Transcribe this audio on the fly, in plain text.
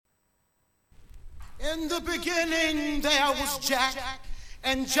In the beginning there was Jack,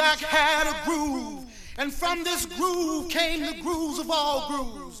 and Jack had a groove, and from this groove came the grooves of all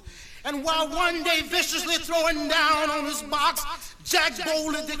grooves. And while one day viciously throwing down on his box, Jack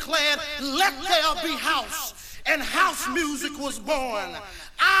boldly declared, "Let there be house," and house music was born.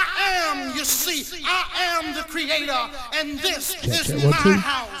 I am, you see, I am the creator, and this is my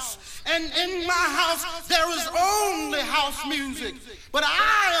house. And in my house, there is only house music. But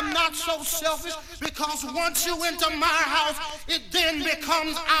I am not so selfish, because once you enter my house, it then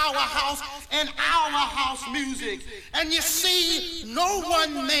becomes our house and our house music. And you see, no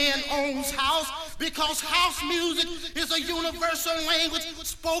one man owns house, because house music is a universal language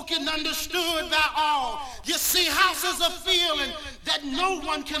spoken, understood by all. You see, house is a feeling that no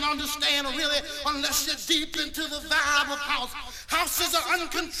one can understand really unless you're deep into the vibe of house. House is an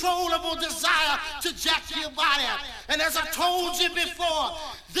uncontrollable desire to jack your body. And as I told you before,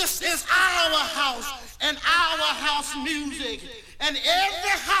 this is our house and our house music. And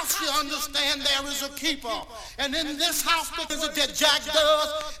every house, you understand, there is a keeper. And in this house, because of that Jack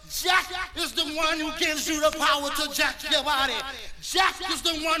does, Jack is the one who gives you the power to jack your body. Jack is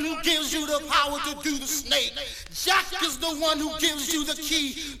the one who gives you the power to do the snake. Jack is the one who gives you the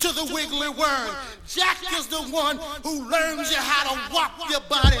key to the wiggly worm. Jack is the one who learns you how to walk your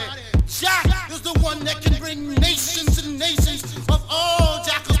body. Jack is the one that can bring nations and nations of all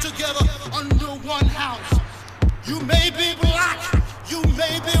jackals together under one house. You may be black, you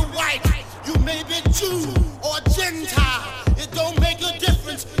may be white, you may be Jew or Gentile. It don't make a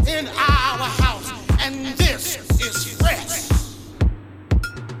difference in our house. And this is fresh.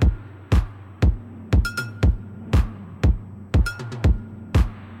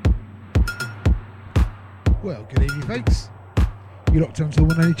 Well, good evening, folks. You're locked onto the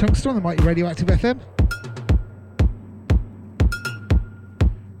one and only Chunksters on the Mighty Radioactive FM.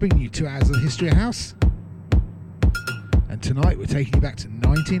 Bringing you 2 hours of the history of house. And tonight we're taking you back to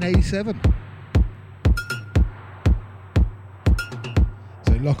 1987.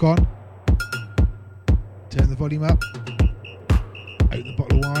 So lock on, turn the volume up, open the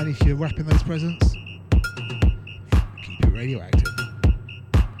bottle of wine if you're wrapping those presents. Keep it radioactive.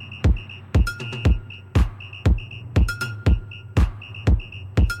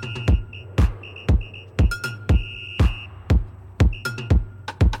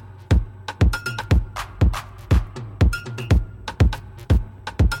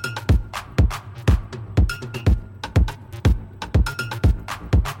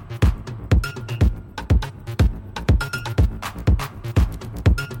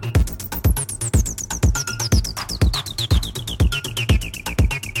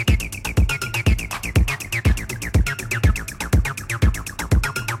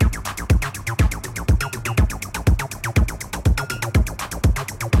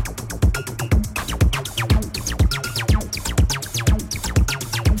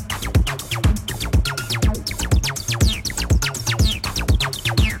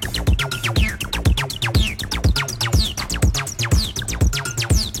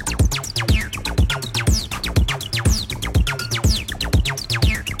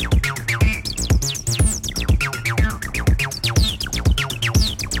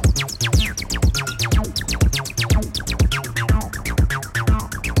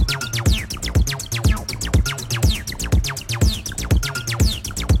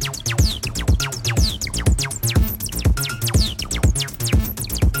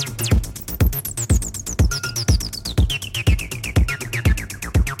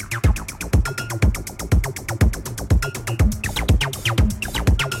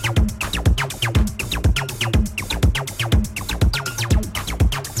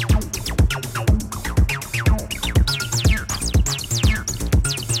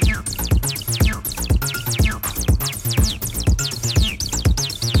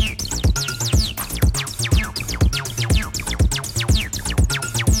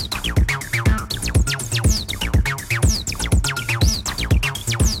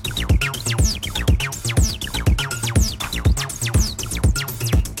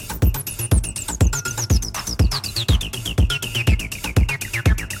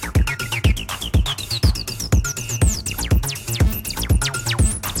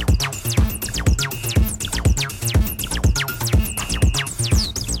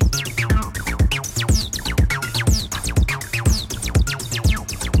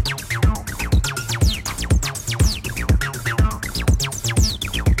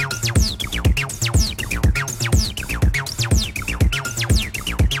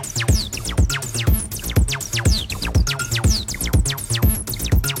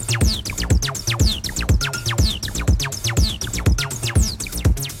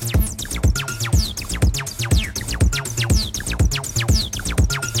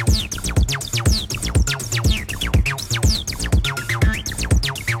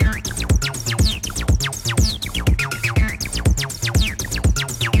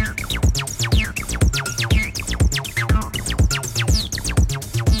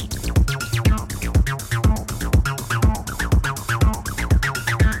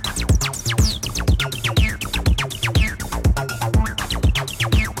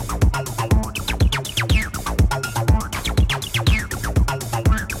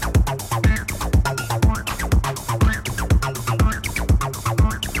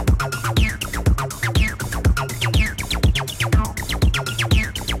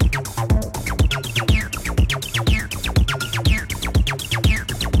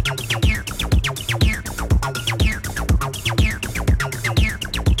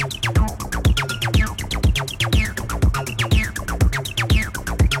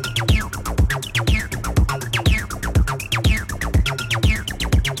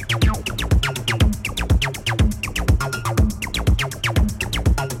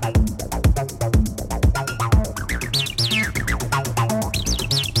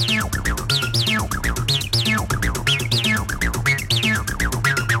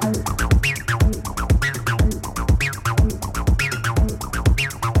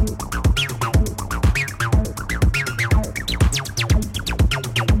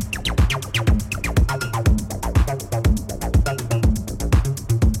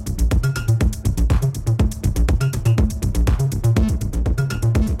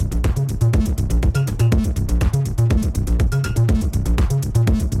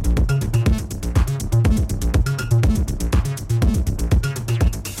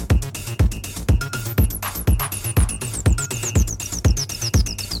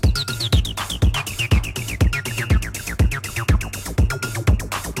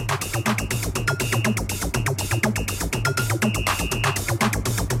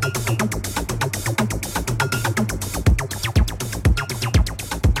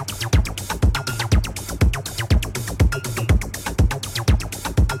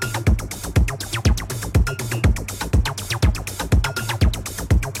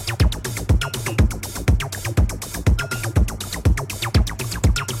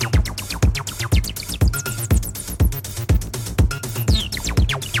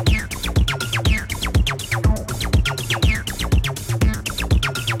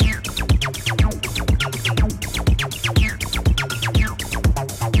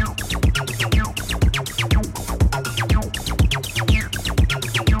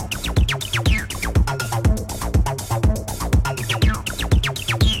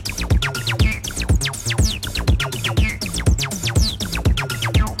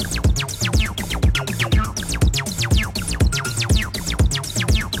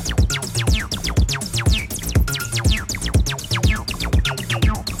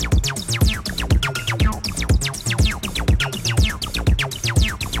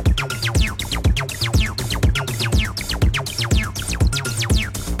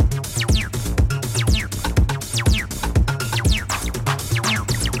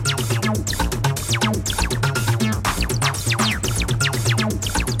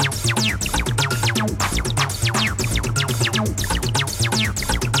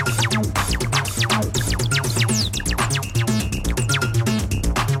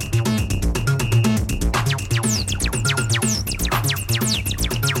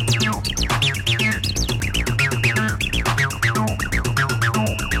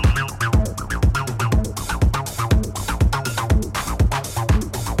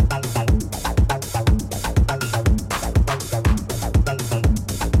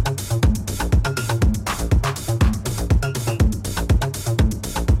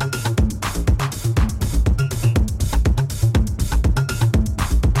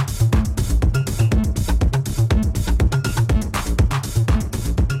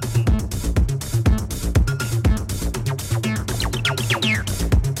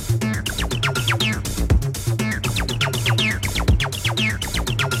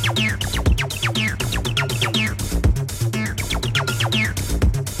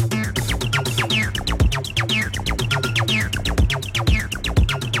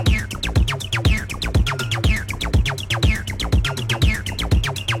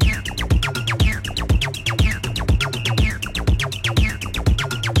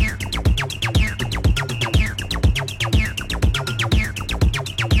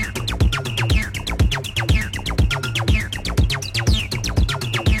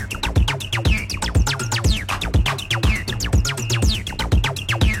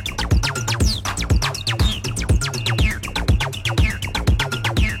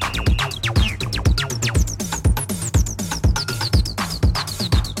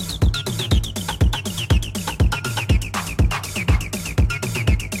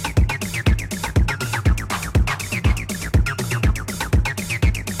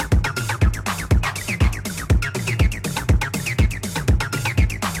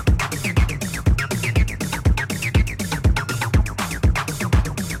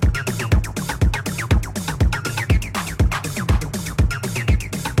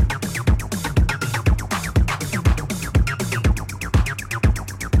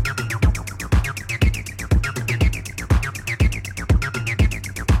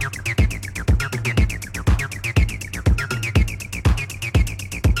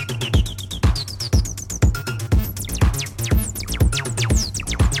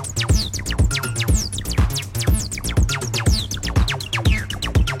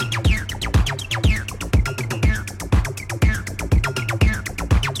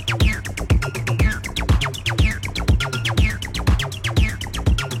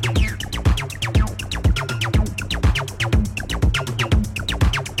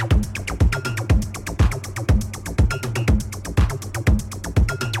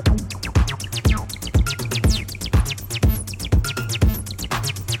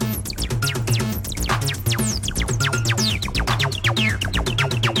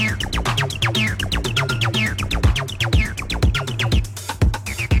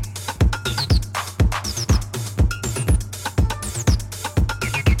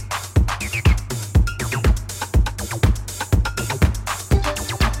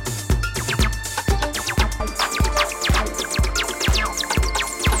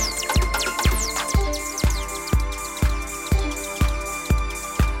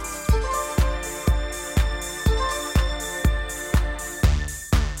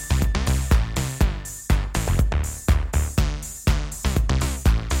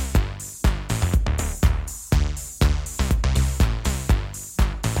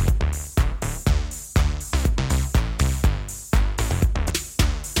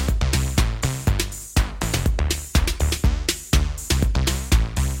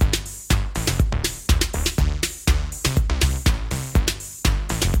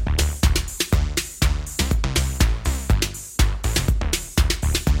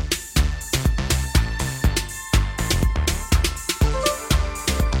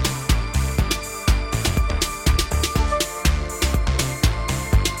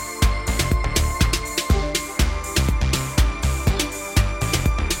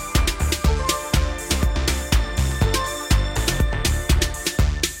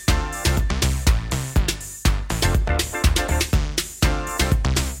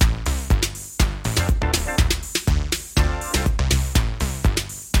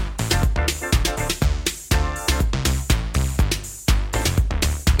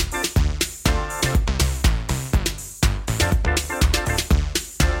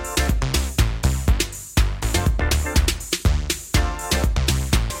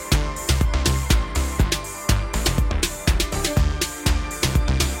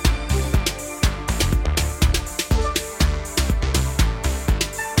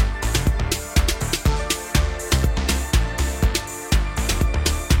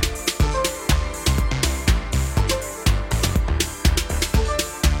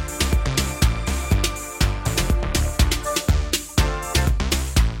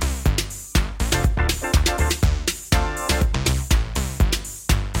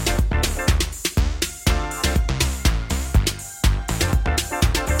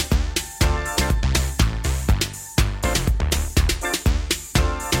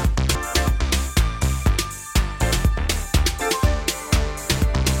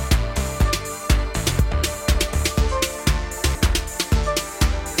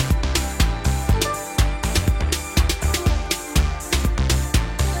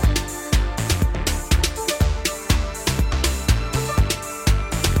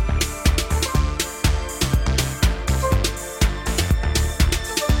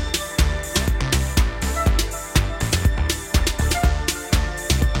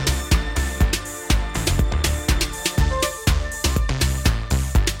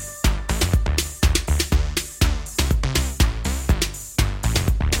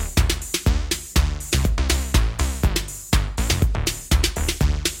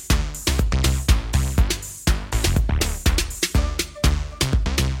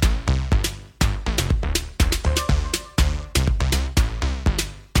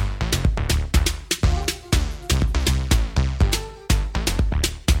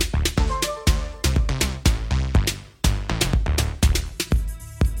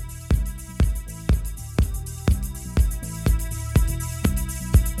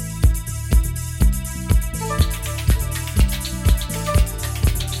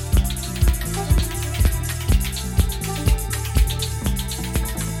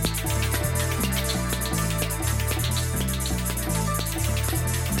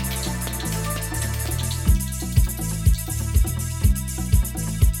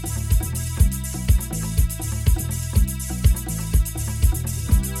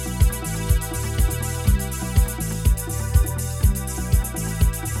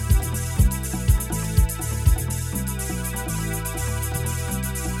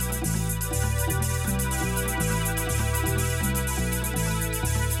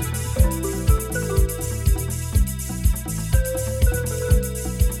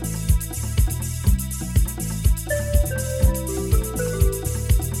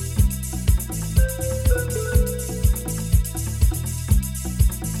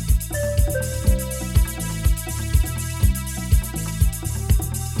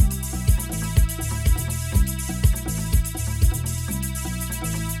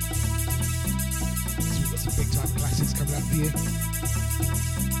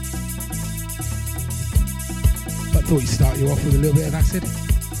 thought he'd start you off with a little bit of acid.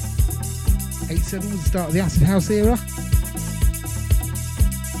 87 was the start of the acid house era.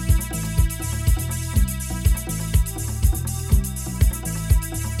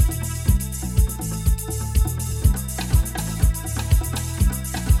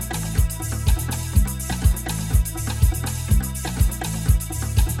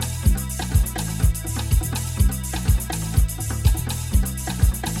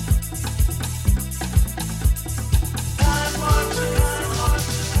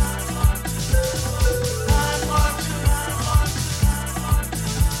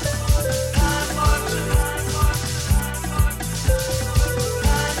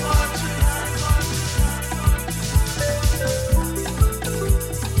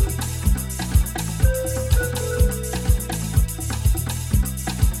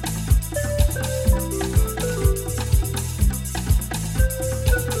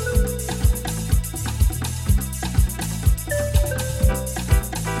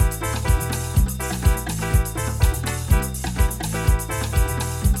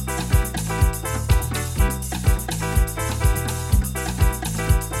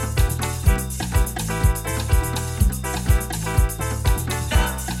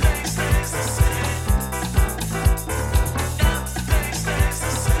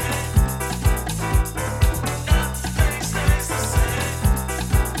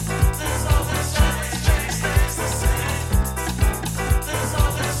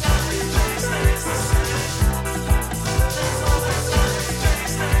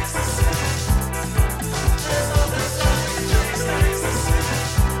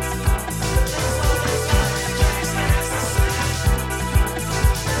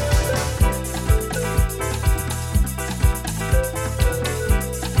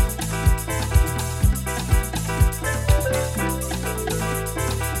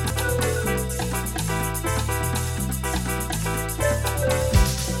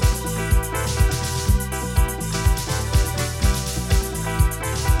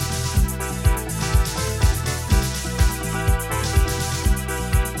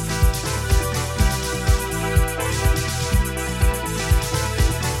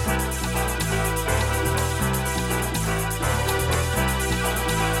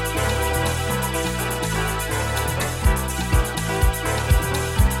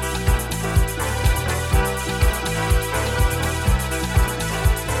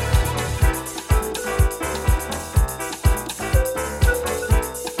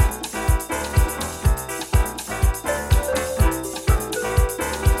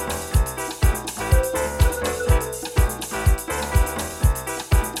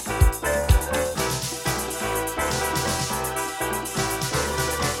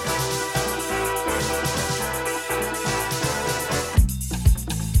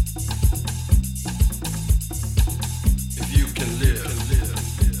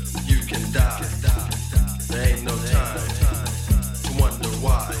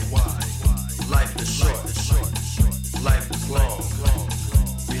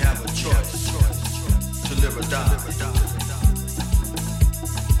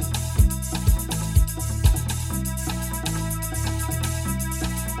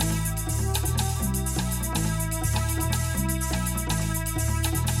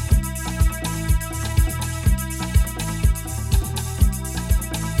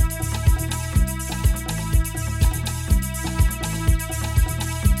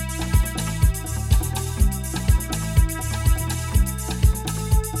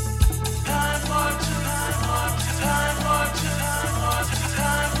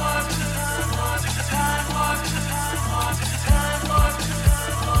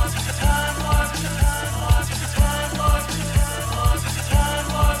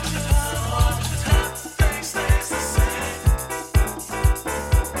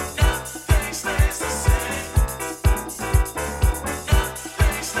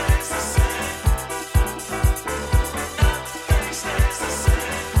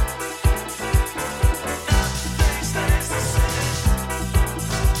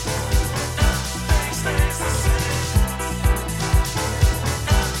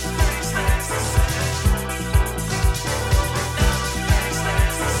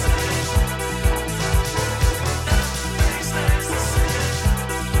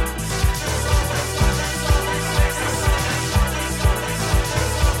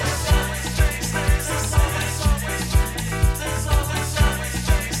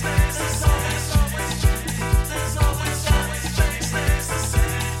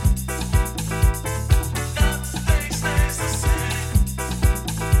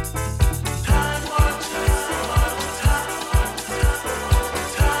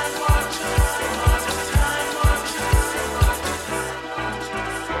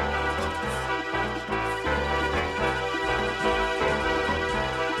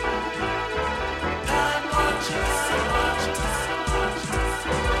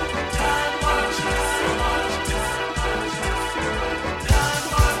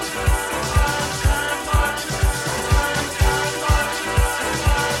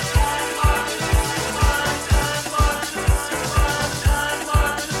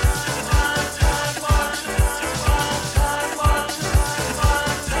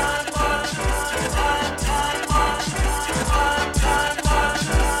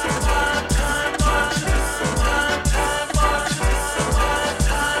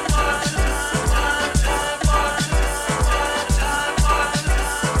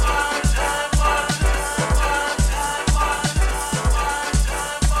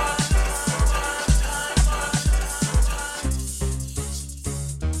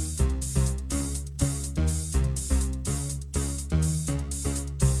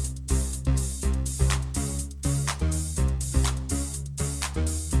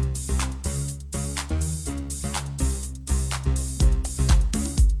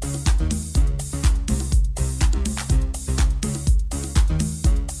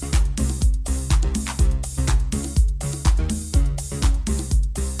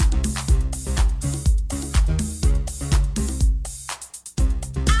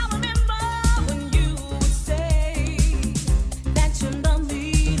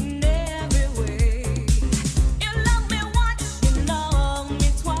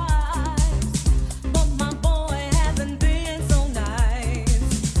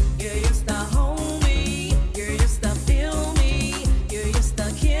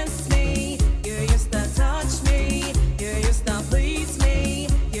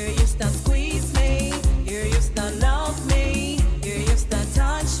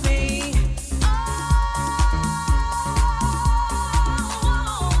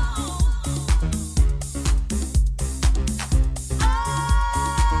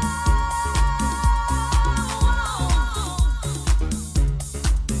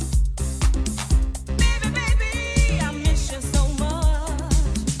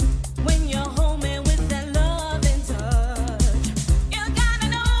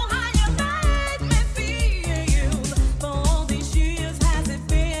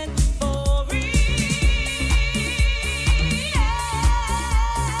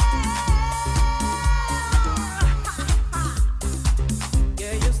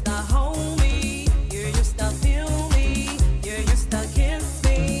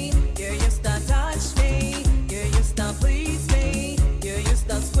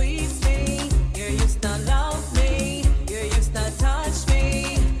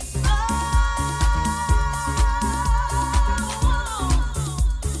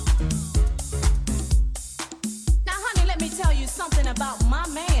 about my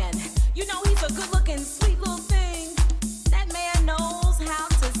man. You know he's a good-looking, sweet little thing. That man knows how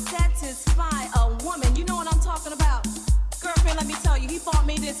to satisfy a woman. You know what I'm talking about? Girlfriend, let me tell you, he bought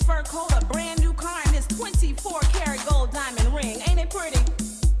me this fur coat, a brand new car, and this 24-karat gold diamond ring. Ain't it pretty?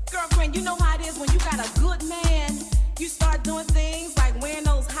 Girlfriend, you know how it is when you got a good man. You start doing things like wearing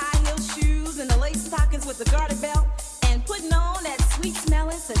those high-heel shoes and the lace stockings with the garter belt and putting on that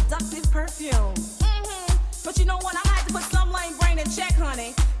sweet-smelling, seductive perfume. But you know what? I had to put some lame brain in check,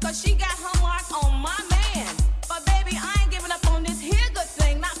 honey, because she got her mark on my man. But baby, I ain't giving up on this here good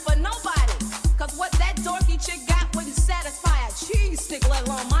thing, not for nobody. Because what that dorky chick got wouldn't satisfy a cheese stick, let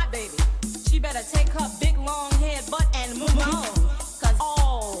alone my baby. She better take her big long head butt and move on. Because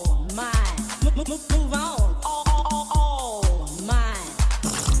all mine. Move on. All mine.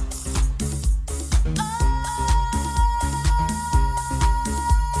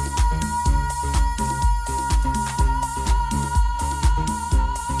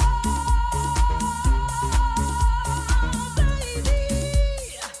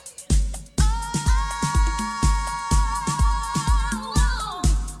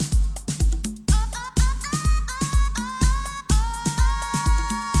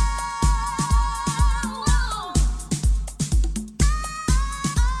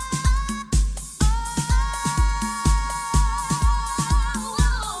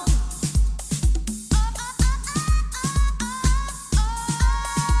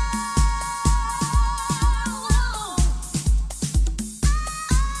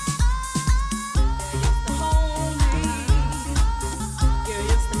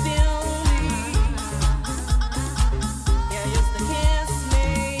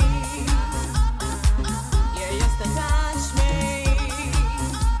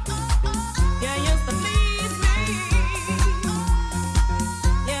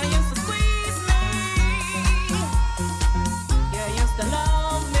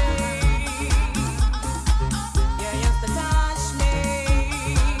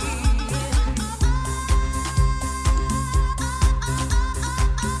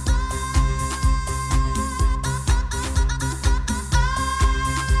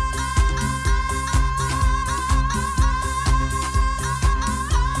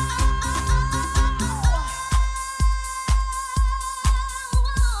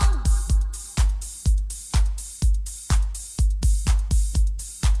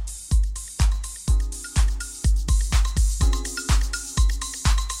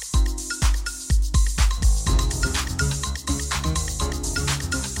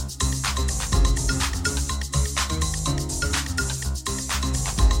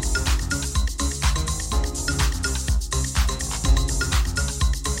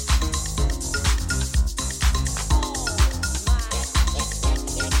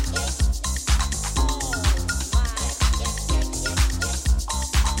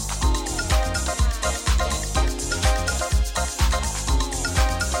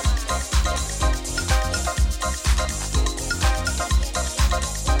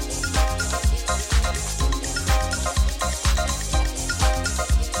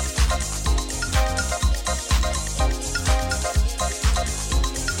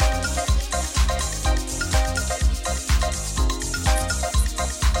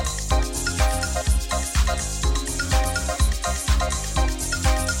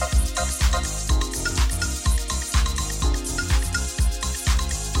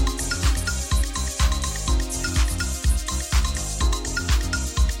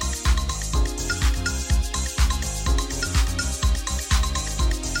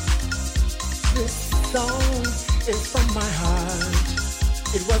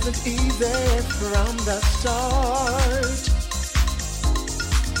 Easy from the start.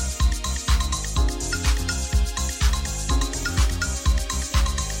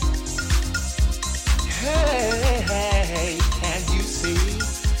 Hey, can't you see?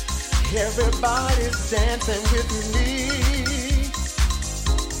 Everybody's dancing with me.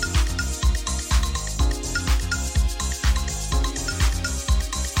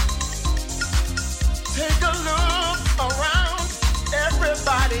 Take a look around.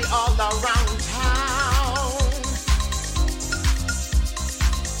 Everybody all around town.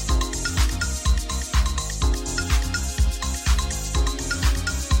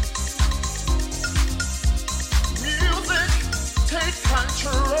 Music, take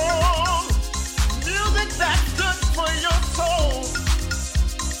control. Music that's good for your soul.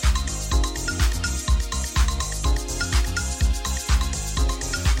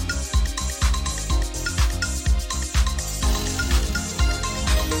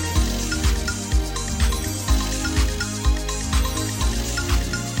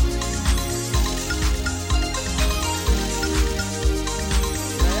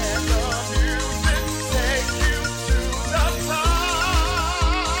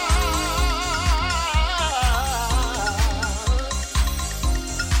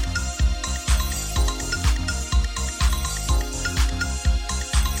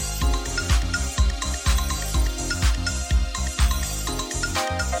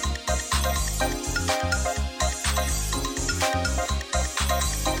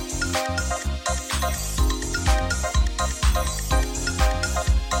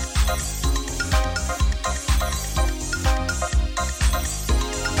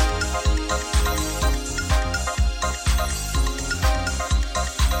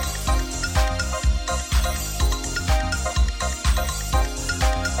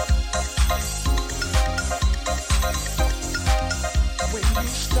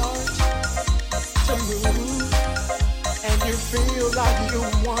 you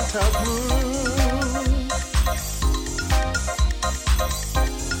want to groove.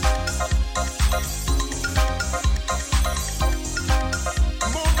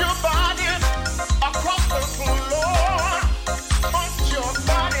 Move your body across the floor. Punch your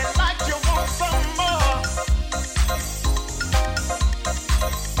body like you want some more.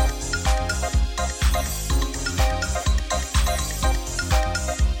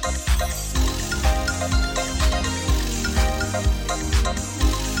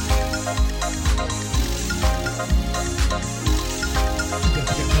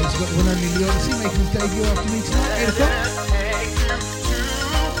 Got the one only the Odyssey making his debut after me tonight, 8 o'clock.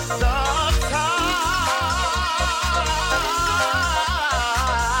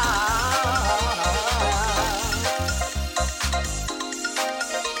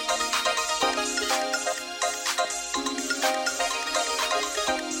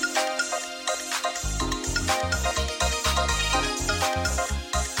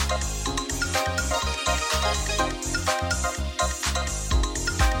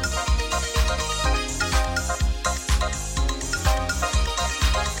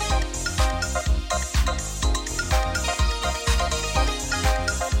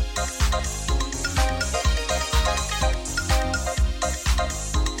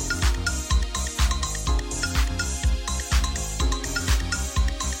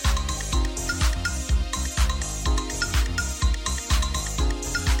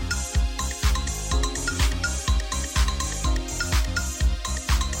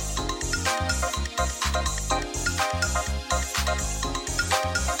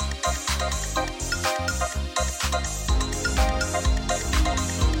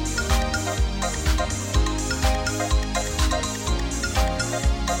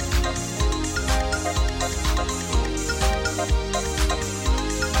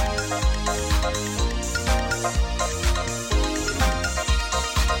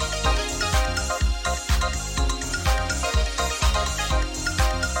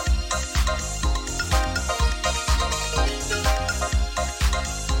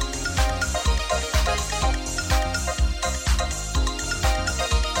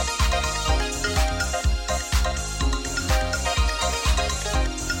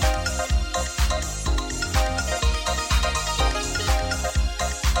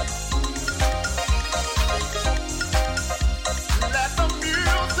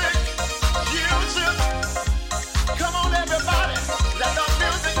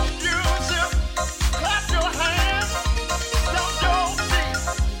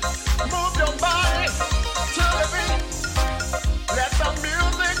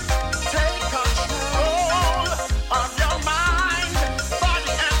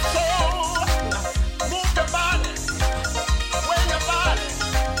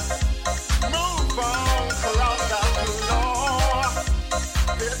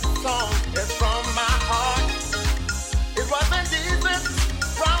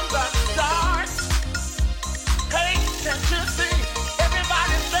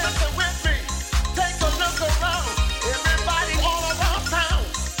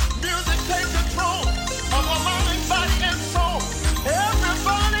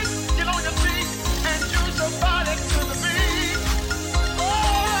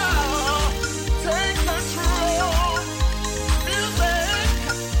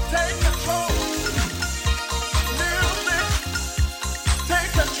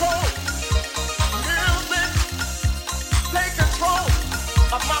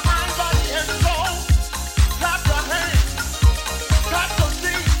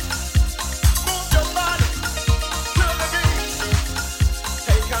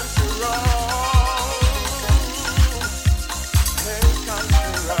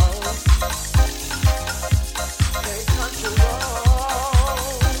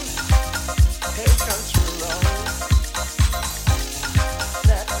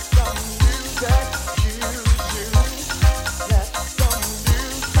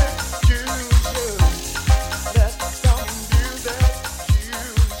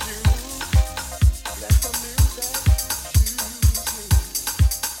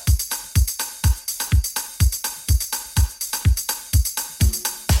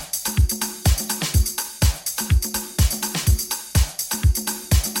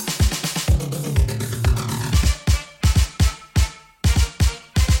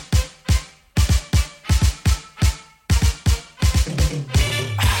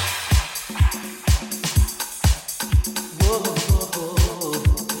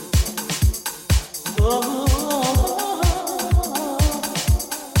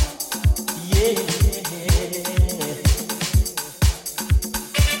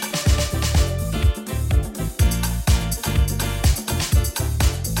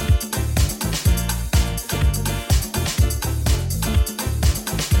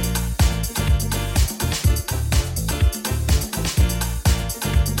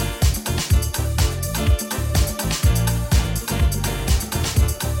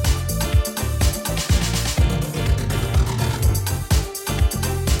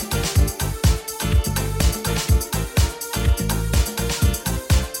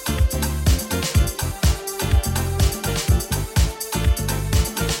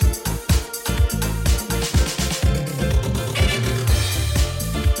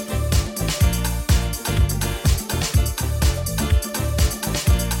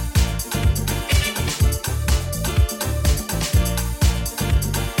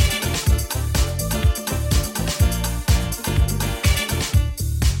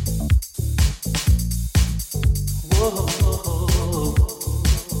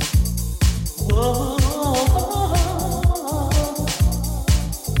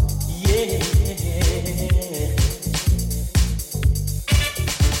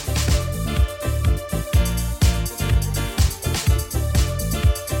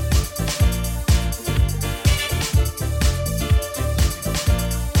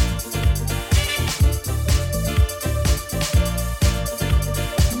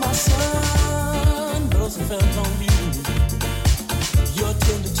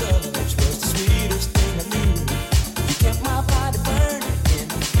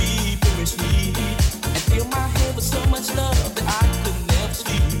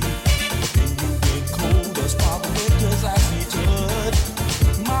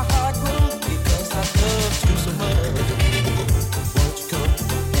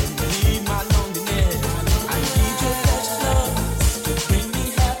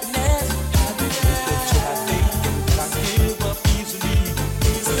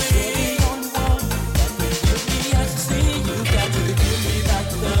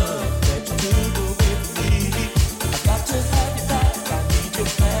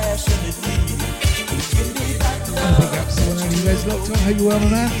 Des locked on. Hope you're well, my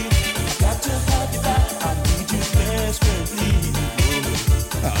man.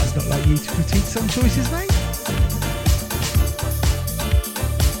 Oh, it's not like you to critique some choices, mate.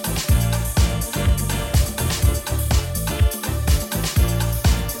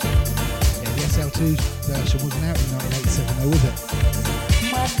 Yeah, the SL2 version wasn't out in 1987 though, was it?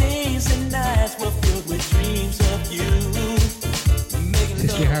 My days and nights were filled with dreams of you.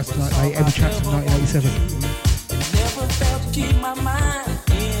 History House tonight, mate. Every track's from 1987. Never felt to keep my mind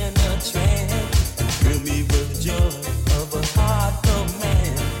in a trance. Fill me with the joy of a hardcore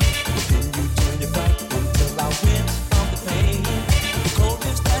man. But then you turn your back until I went from the pain. The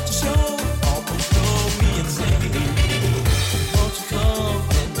coldness that you showed almost drove me insane. Won't you come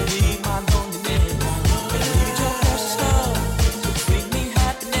and relieve my loneliness? I need your precious love to bring me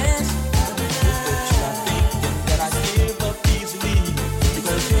happiness. But you are thinking that I give up easily,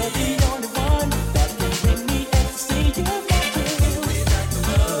 because you're the only one that can bring me ecstasy. You've got to give me back the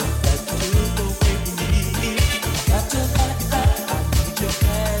love that you took away from me. Got to have you back. I need your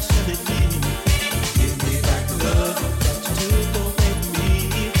passionately. Give me back the love that you took away from me.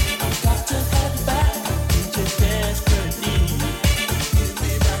 I've got to have you back. I need you desperately. Give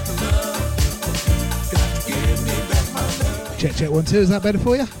me back the love. Got to give me back my love. Check 1 2. Is that better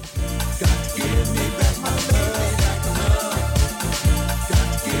for you? Got to give me back my love. Got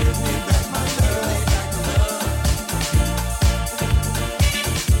to give me back my love.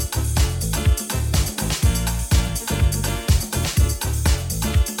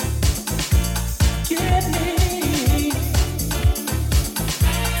 Give me,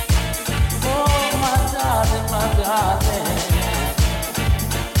 oh my darling, my darling.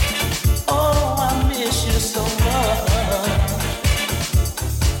 Oh, I miss you so much.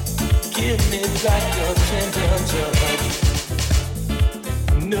 Give me back your tender touch.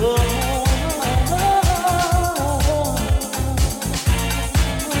 No.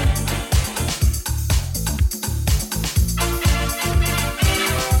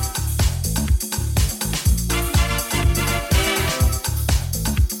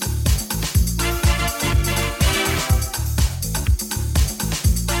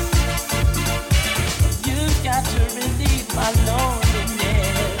 You've got to relieve my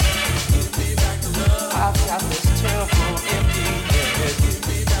loneliness. I've got this terrible emptiness.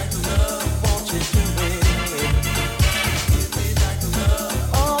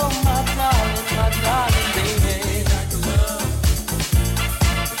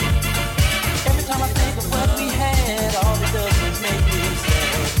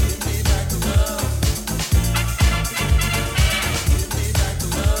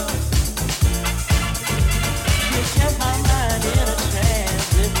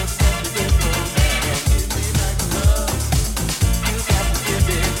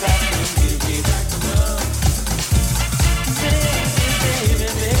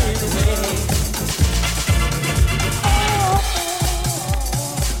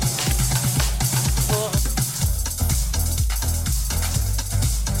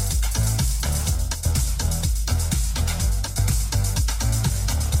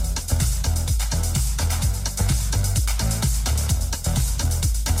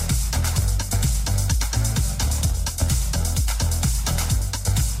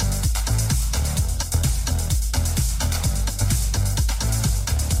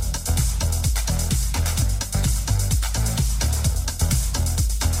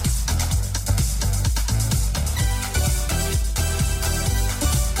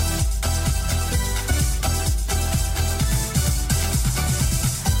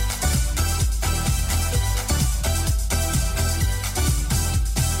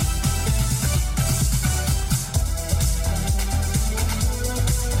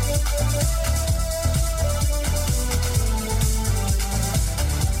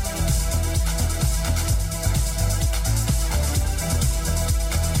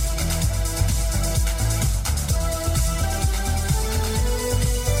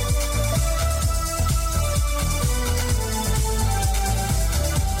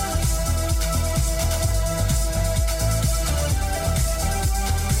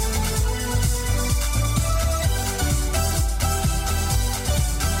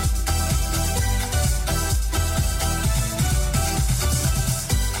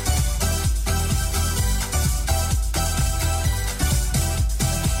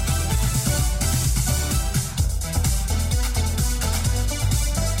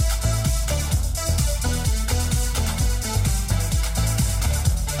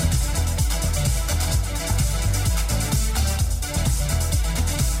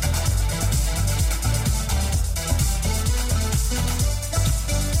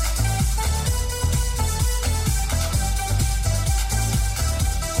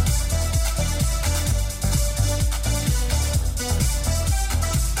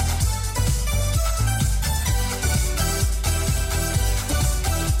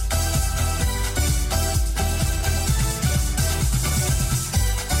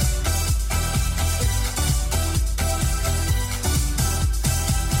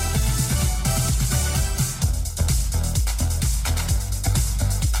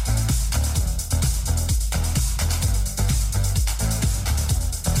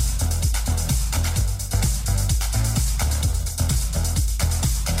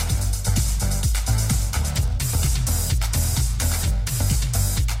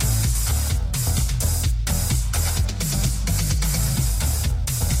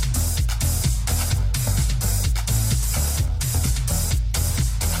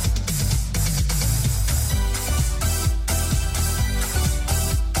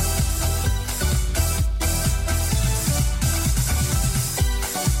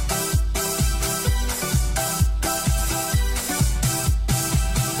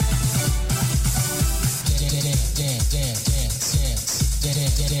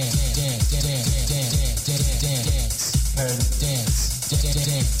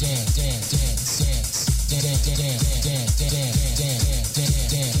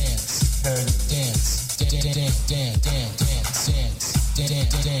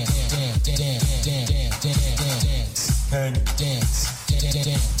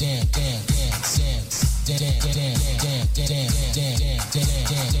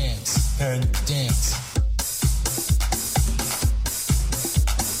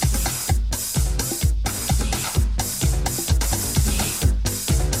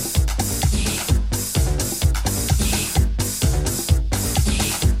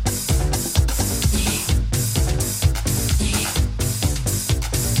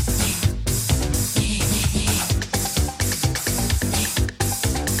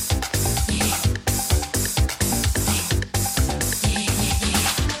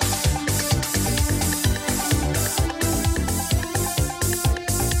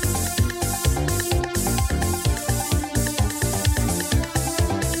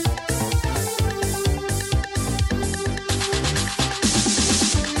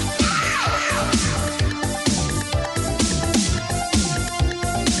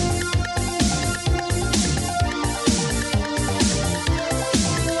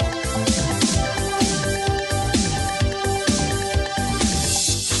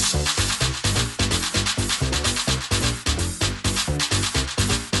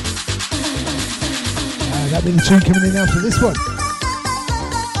 That'll be the tune coming in after this one.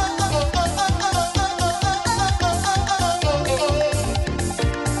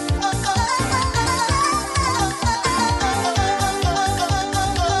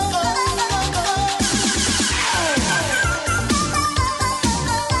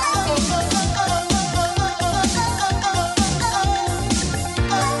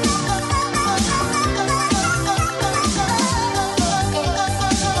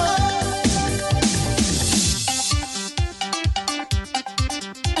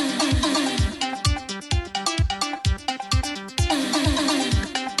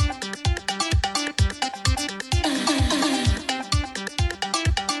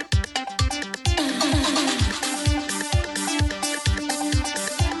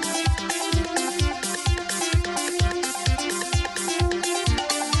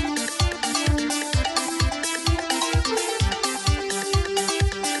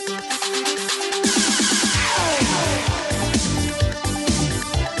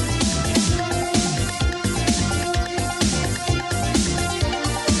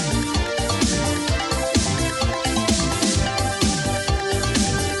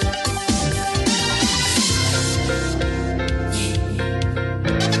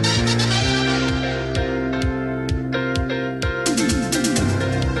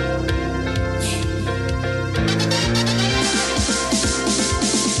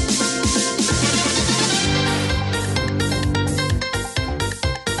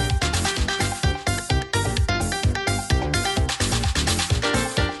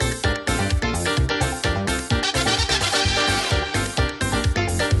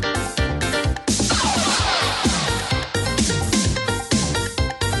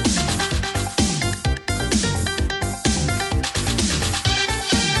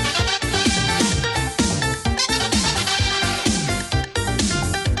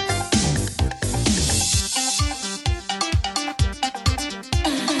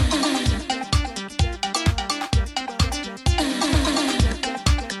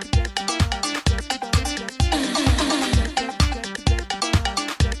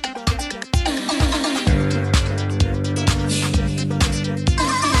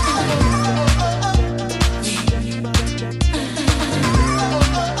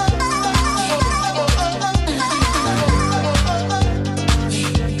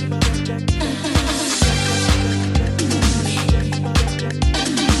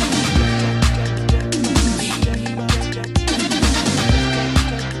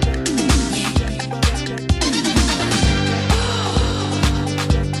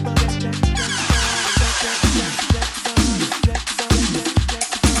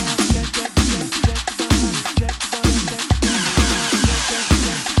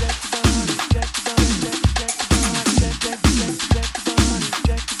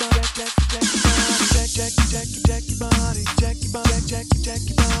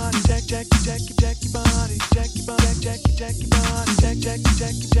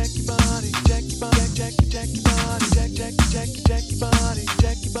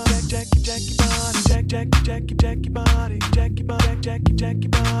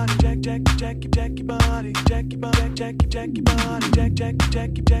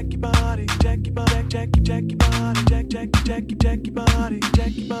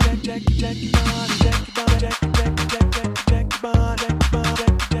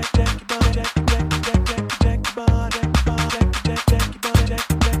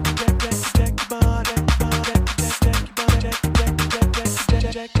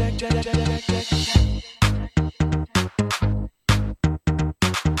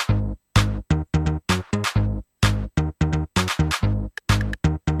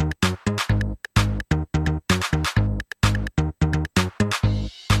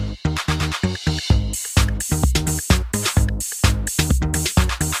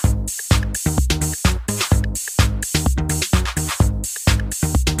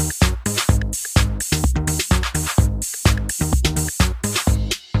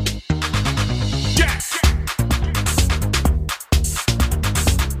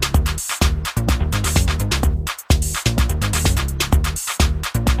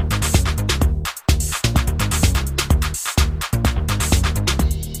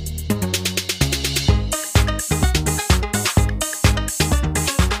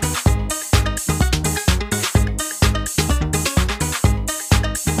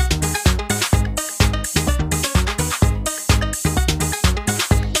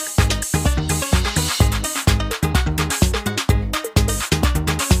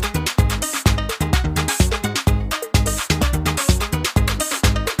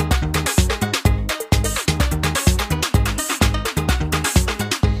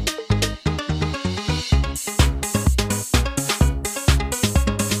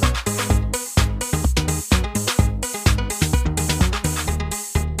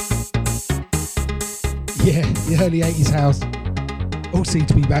 Yeah, the early 80s house. All seemed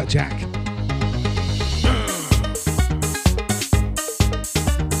to be about Jack.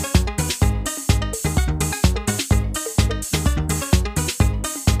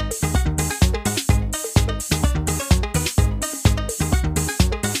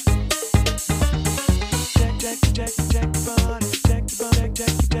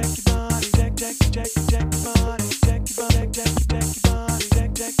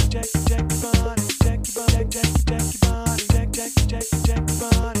 Jack your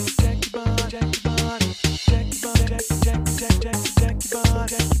body,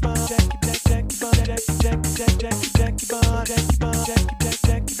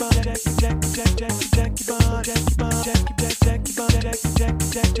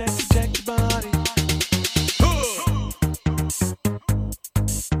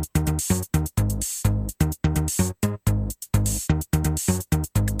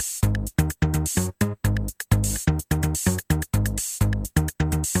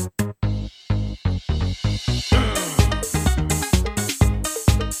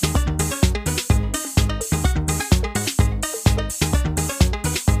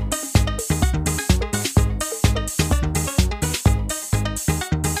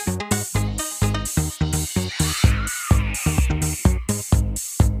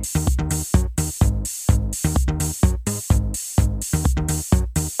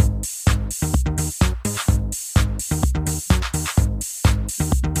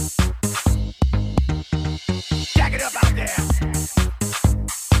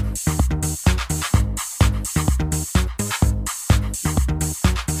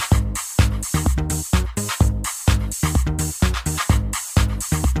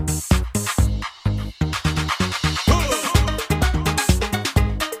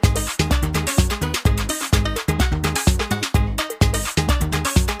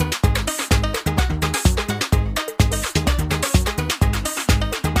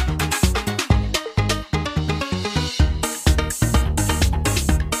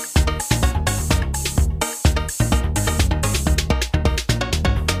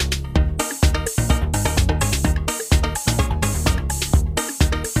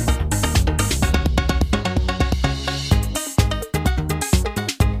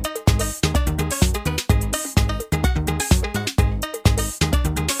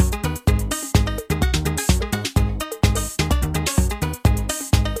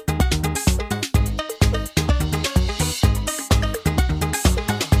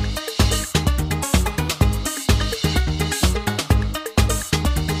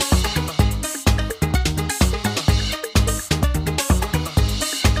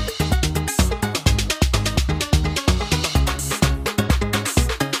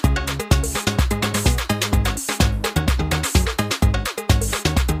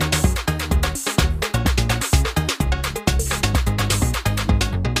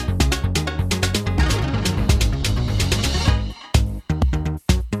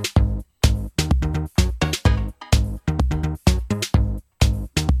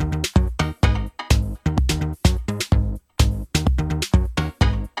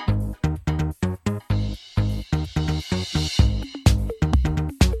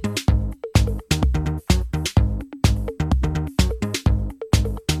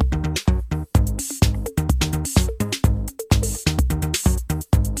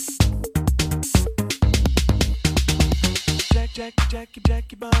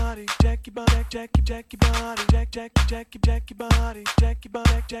 body, jack your body, jack your body, jack your body, jack your body, jack your body, jack your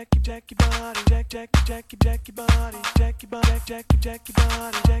body, jack your body, jack your body, jack your body, jack your body, jack.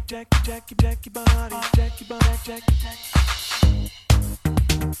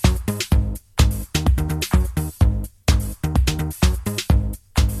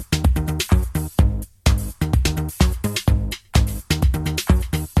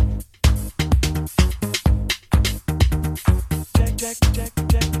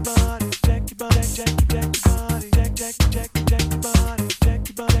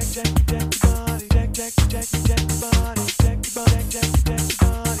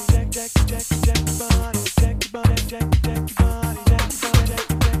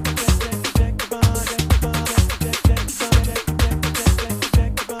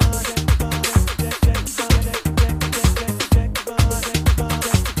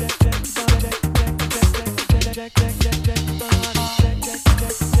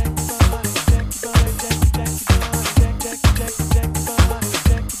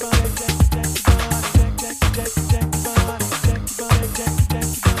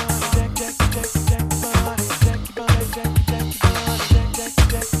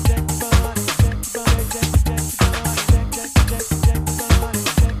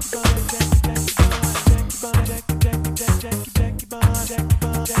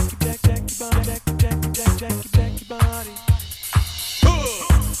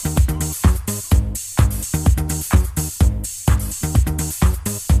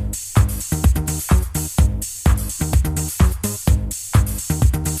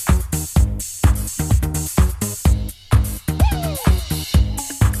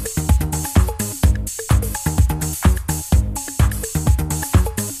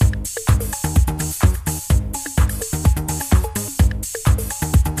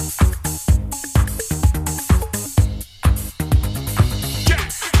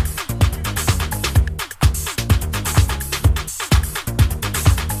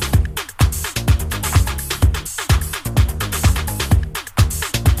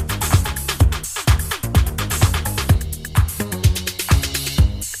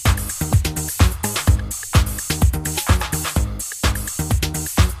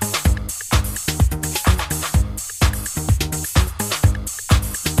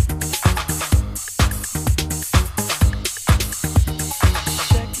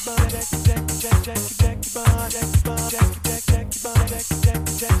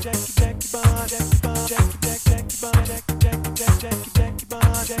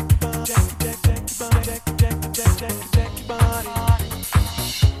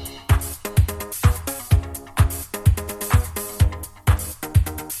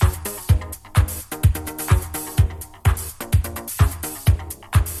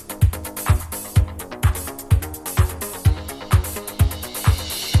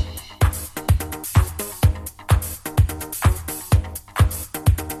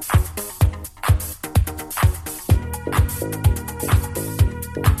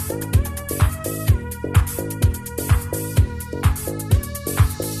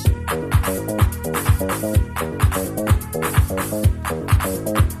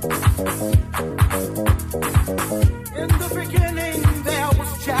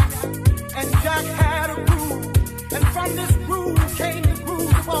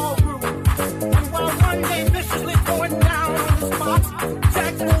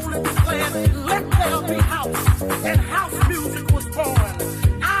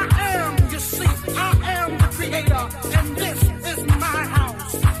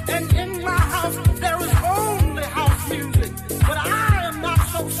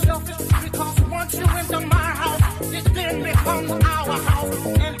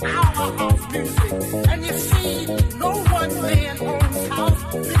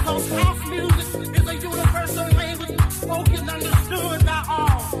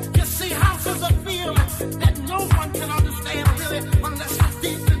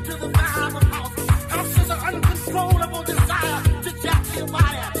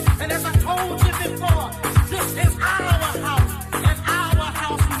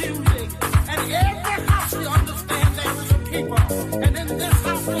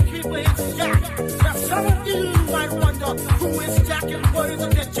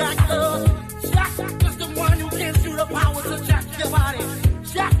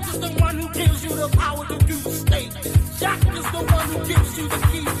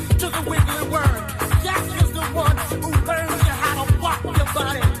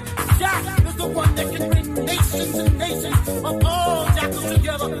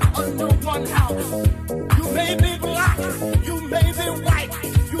 You may be white,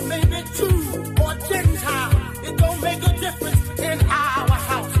 you may be Jew or Gentile. It don't make a difference.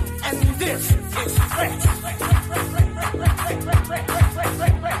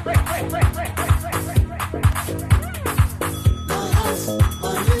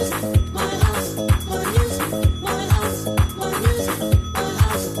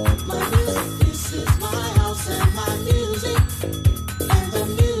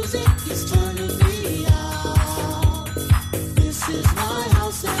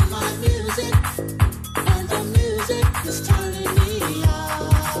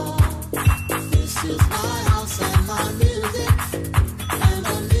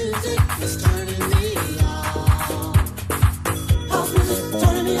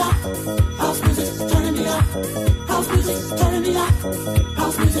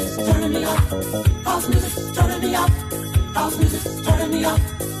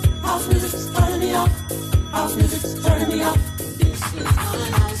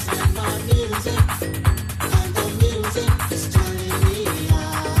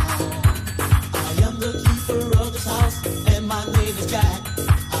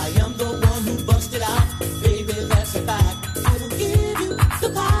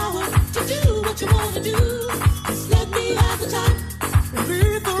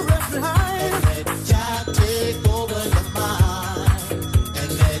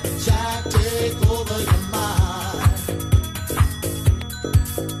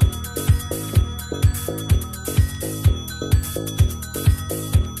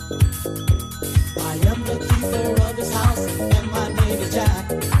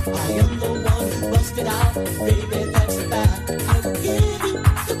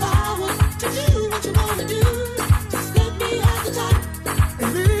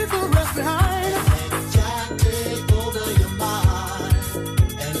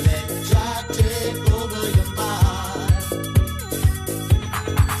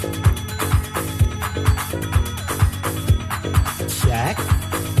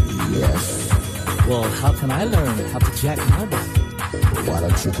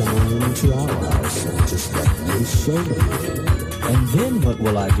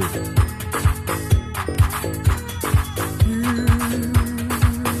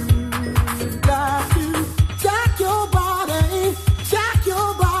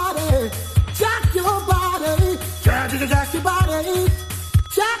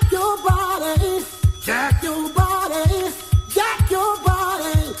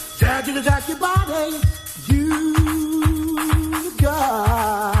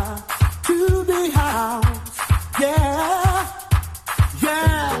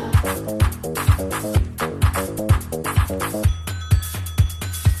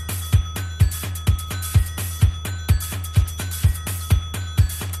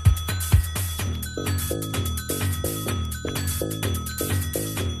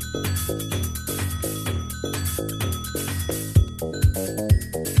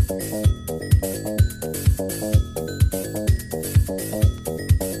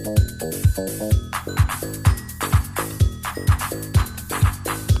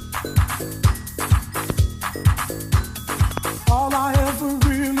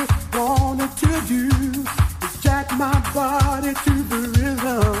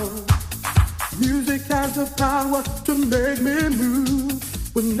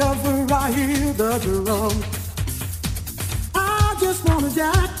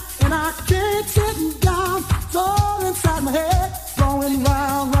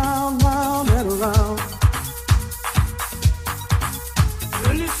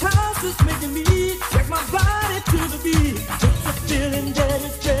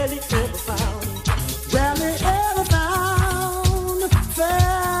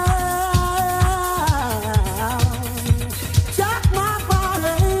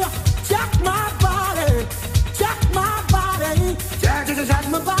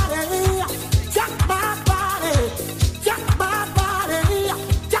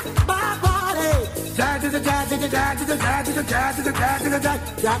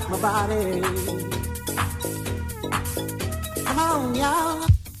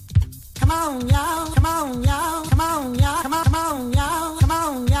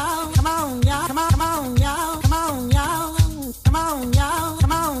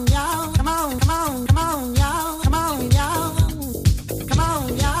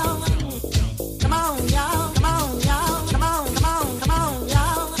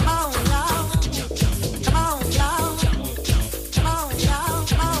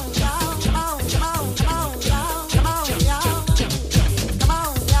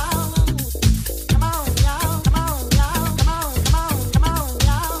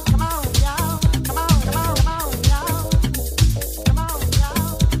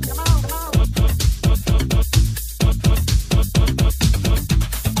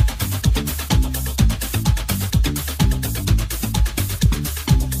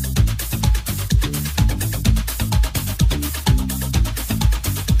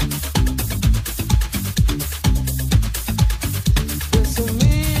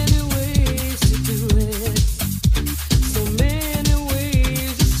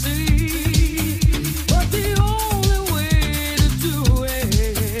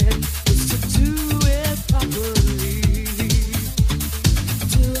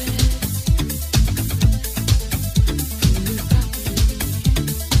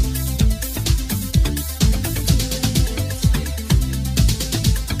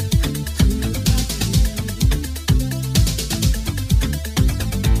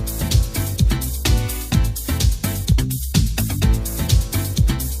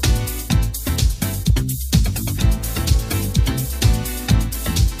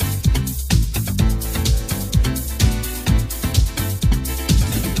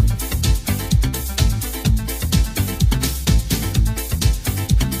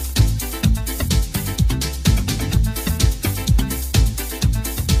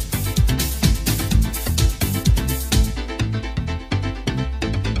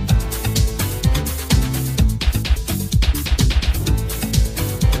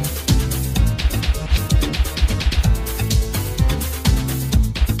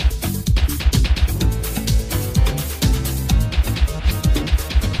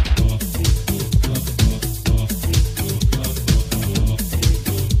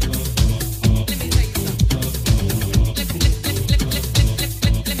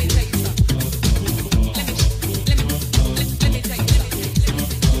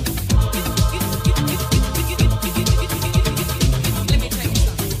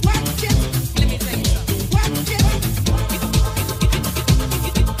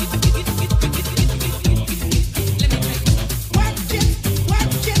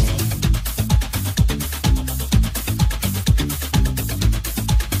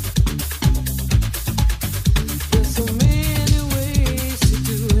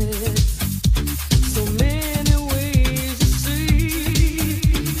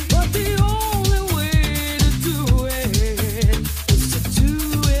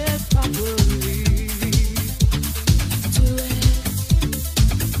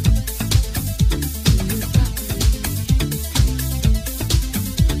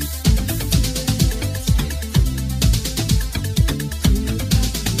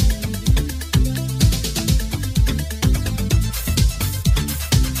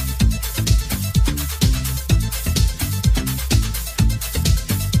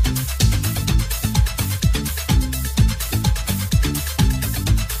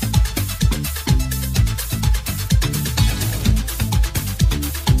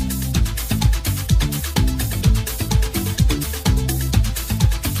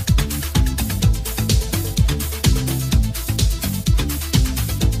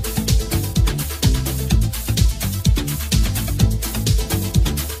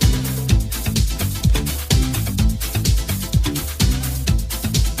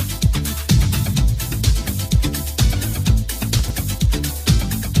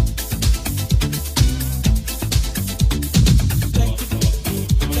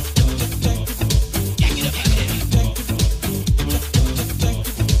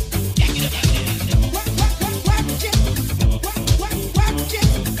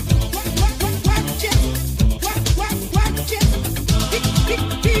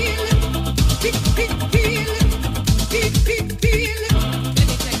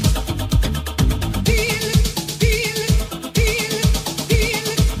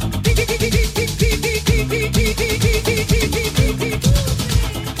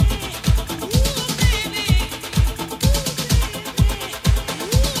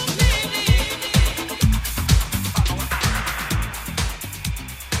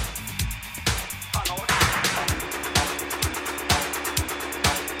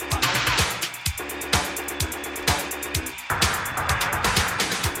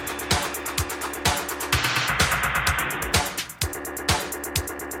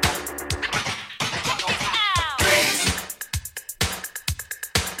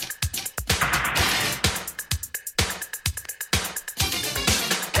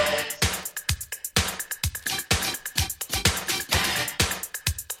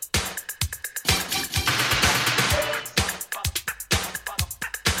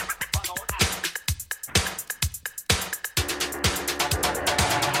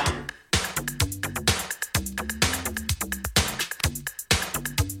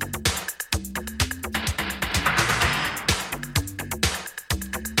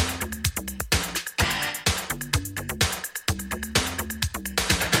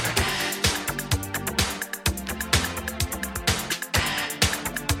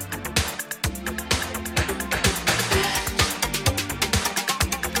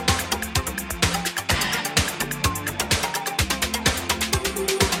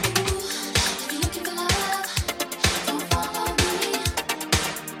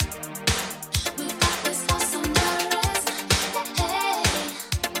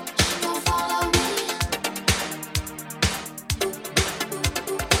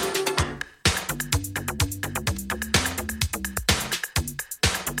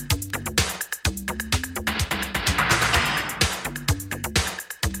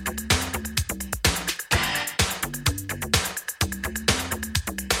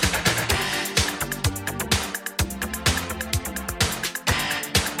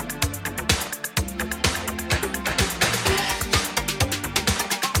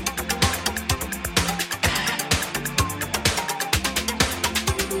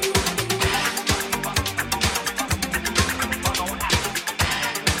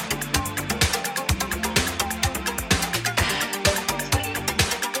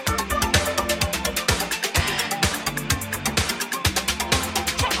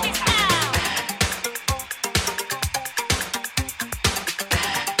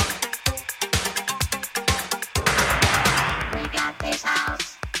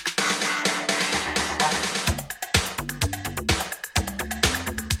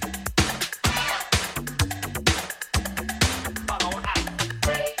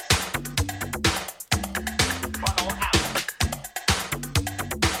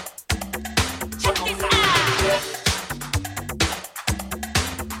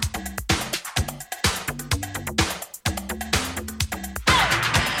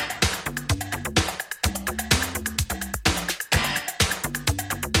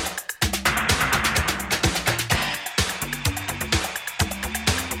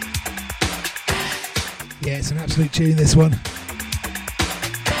 Yeah, it's an absolute tune, this one.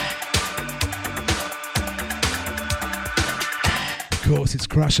 Of course, it's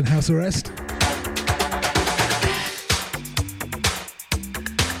Crush and House Arrest.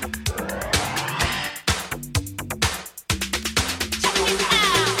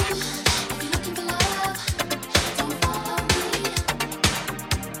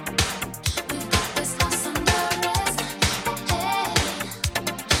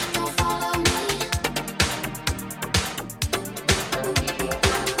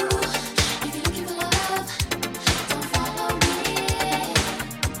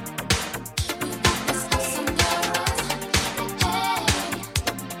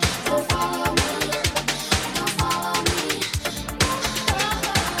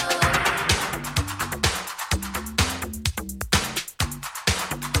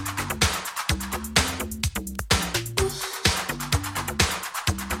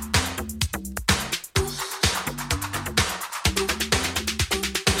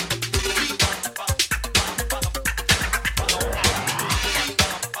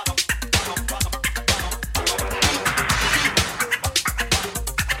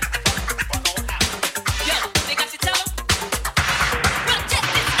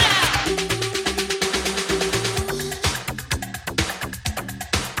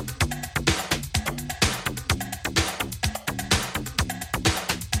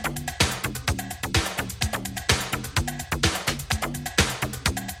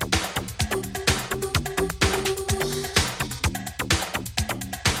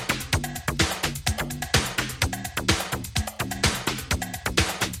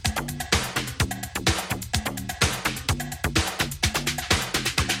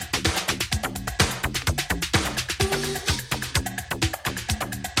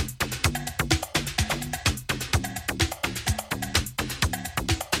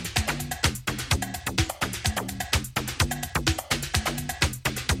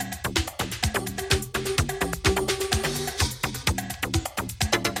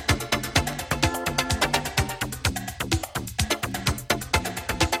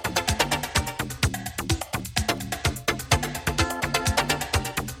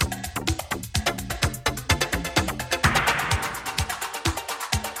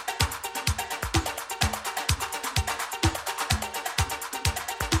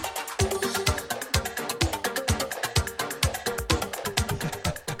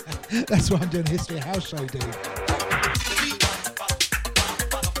 That's what I'm doing a History House show, dude.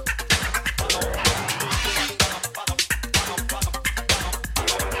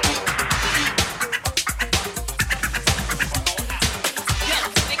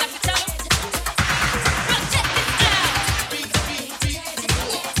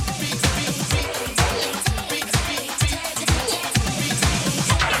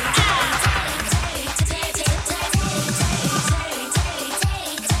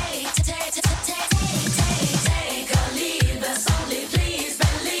 Take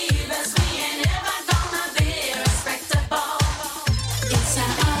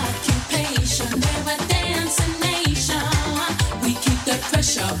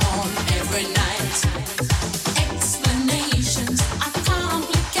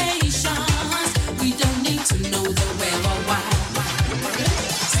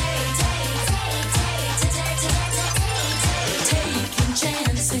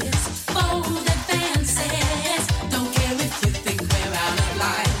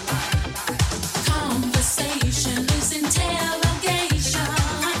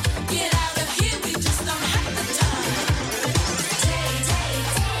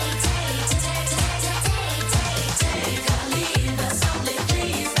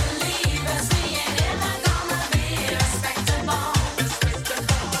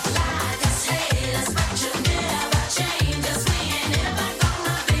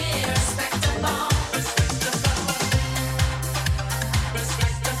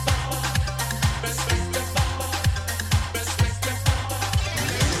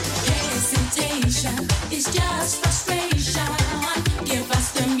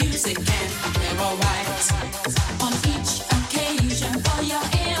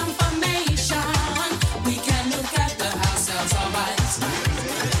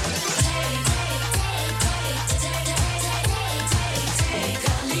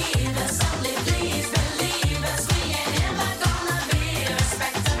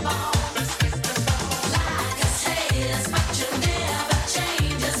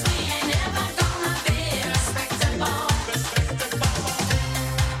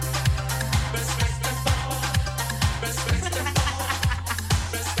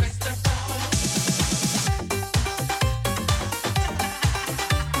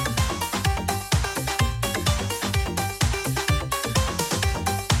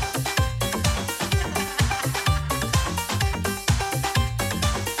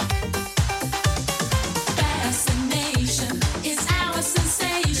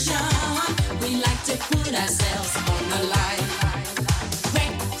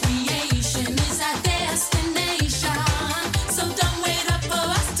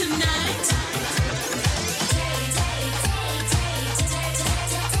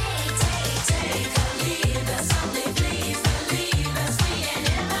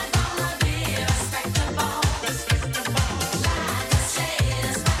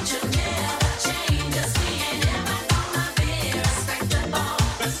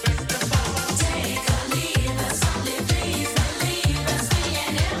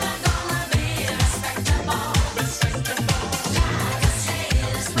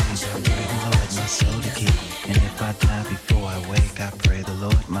my time before I wake. I pray the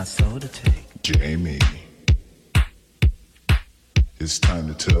Lord my soul to take. Jamie, it's time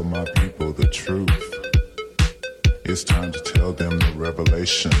to tell my people the truth. It's time to tell them the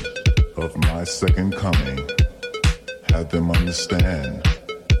revelation of my second coming. Have them understand,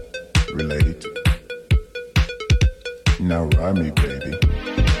 relate. Now ride me, baby.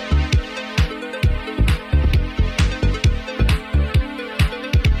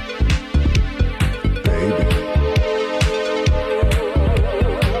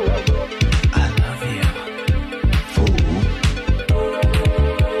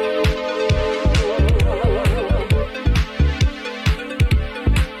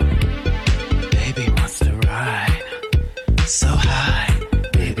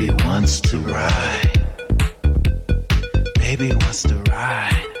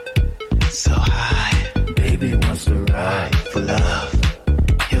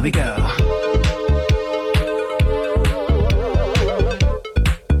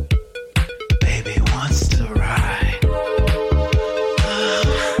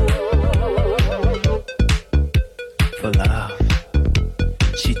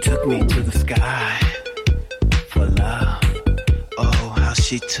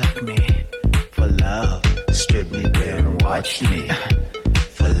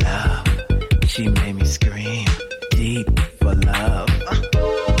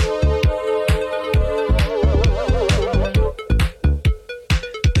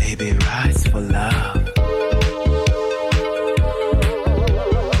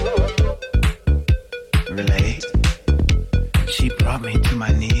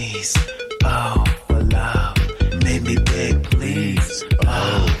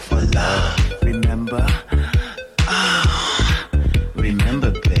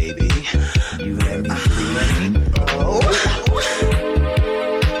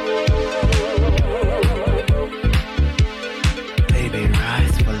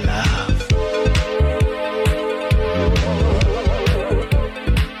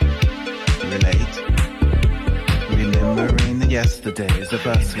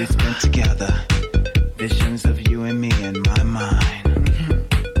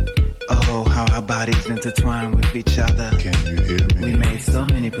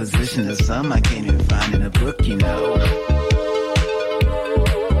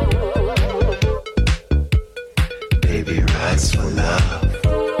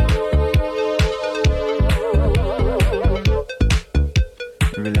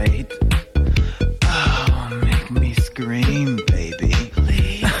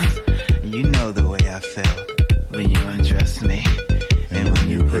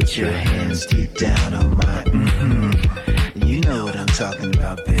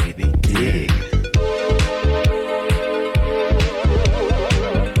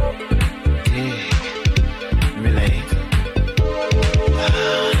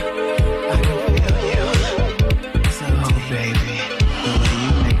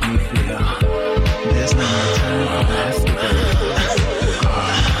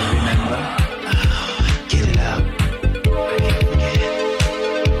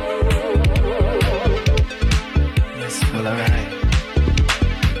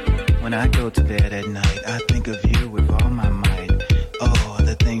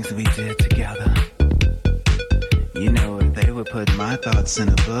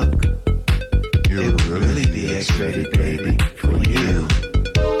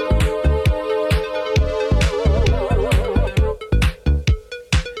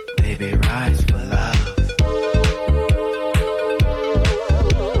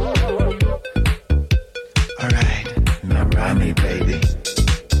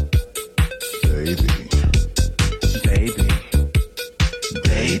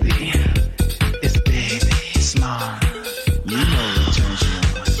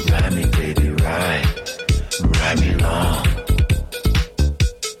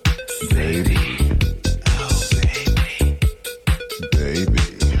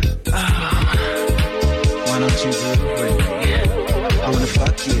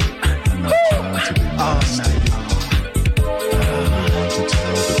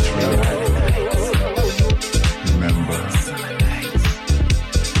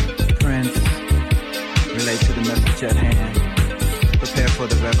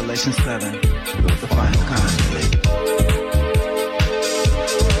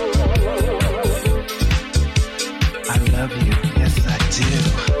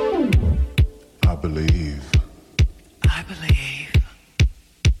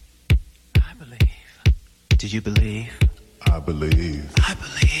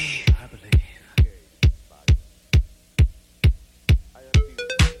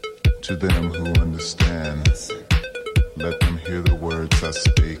 To them who understand, Let them hear the words I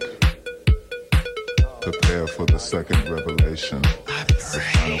speak. Prepare for the second revelation. The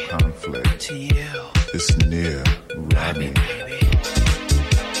final conflict to you. It's near, Rodney.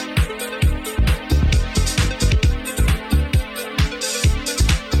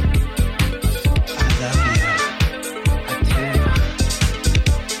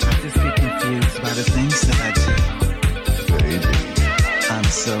 By the things that I do, Baby, I'm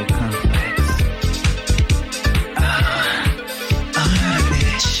so complex. I'm not a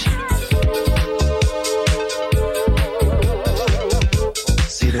bitch.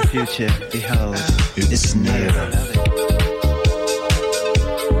 See the future, behold, it's near.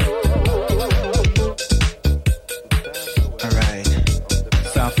 Alright,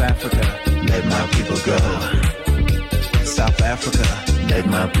 South Africa, let my people go. South Africa, let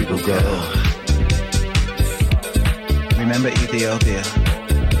my people go. Remember Ethiopia,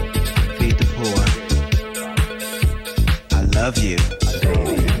 feed the poor. I love you,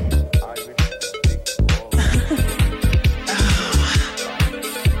 baby.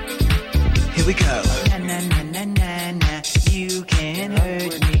 Here we go. Na na na na na na, you can't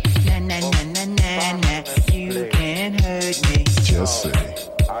hurt me. Na na na na na na, you can't hurt me. Just say,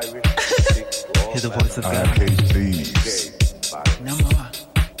 Hear the voice of I God. hate thieves. No more.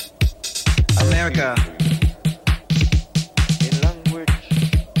 America.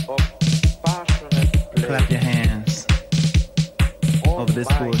 Clap your hands over this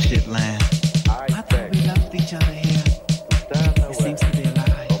bullshit land. I thought we loved each other here. It seems to be a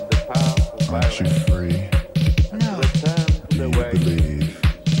lie. Aren't you free? No, Do you believe?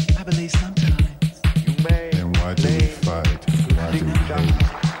 I believe sometimes. Then why do we fight? Why do we hate?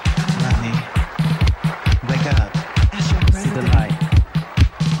 Ronnie, wake up. See the light.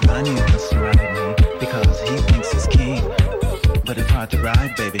 Ronnie wants to ride me because he thinks he's king. But it's hard to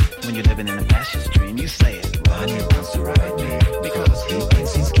ride, baby, when you're living in a fascist dream. You say it. Ronnie wants to ride me because he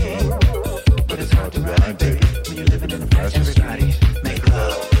thinks he's king. But it's hard to ride, baby, when you're living in a fascist dream. Everybody make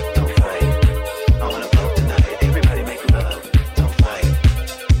love, don't fight. I wanna fuck tonight. Everybody make love, don't fight.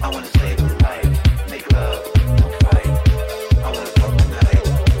 I wanna save a life. Make love, don't fight. I wanna fuck tonight.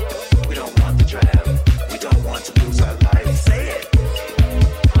 We don't want to drive. We don't want to lose our life. Say it.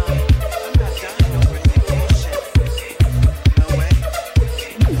 I'm not dying over any bullshit. No way.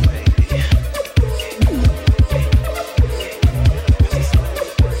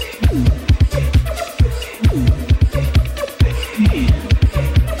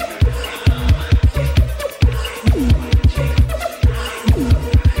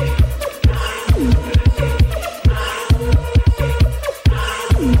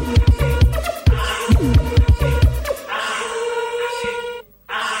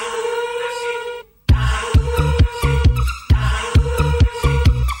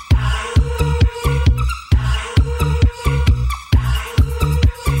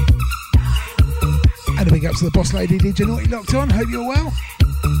 And a big up to the boss lady DJ Naughty locked on. Hope you're well.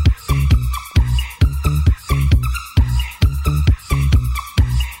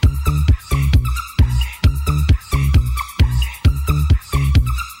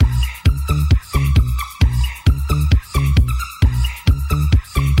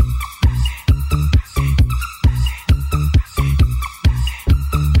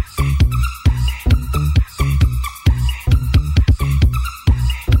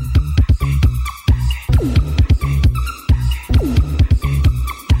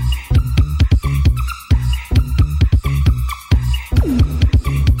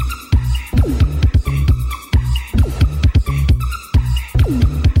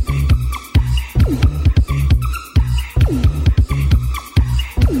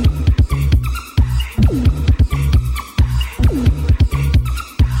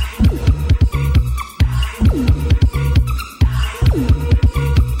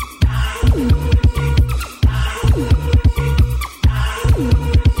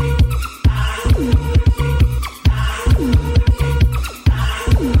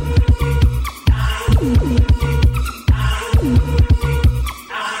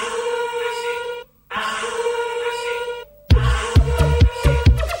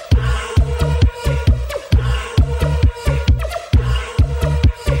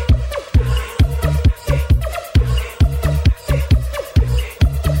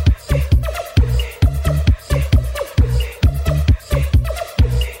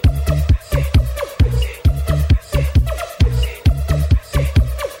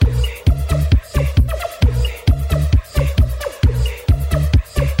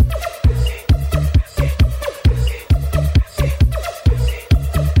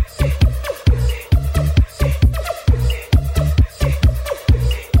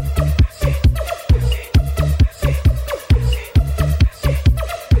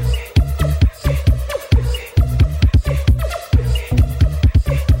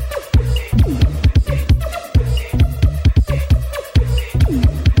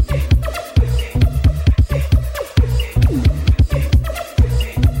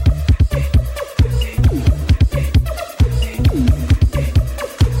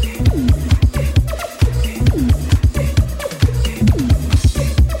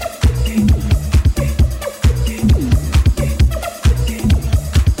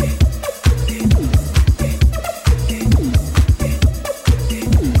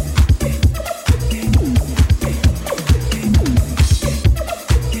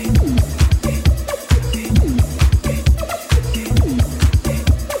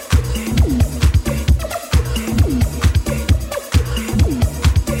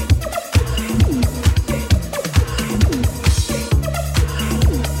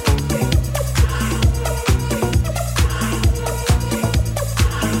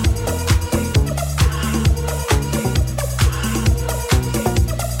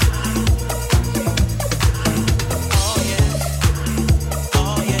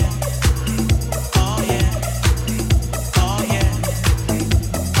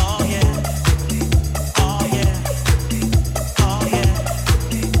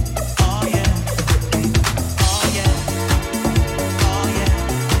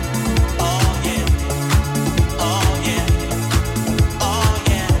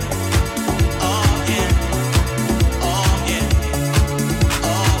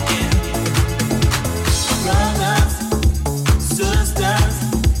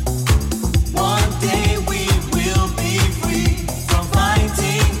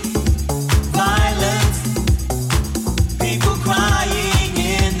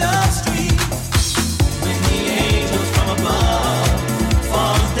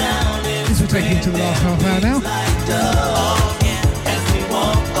 taking to the last half hour now.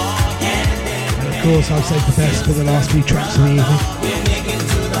 And of course, I've saved the best for the last few tracks of the evening.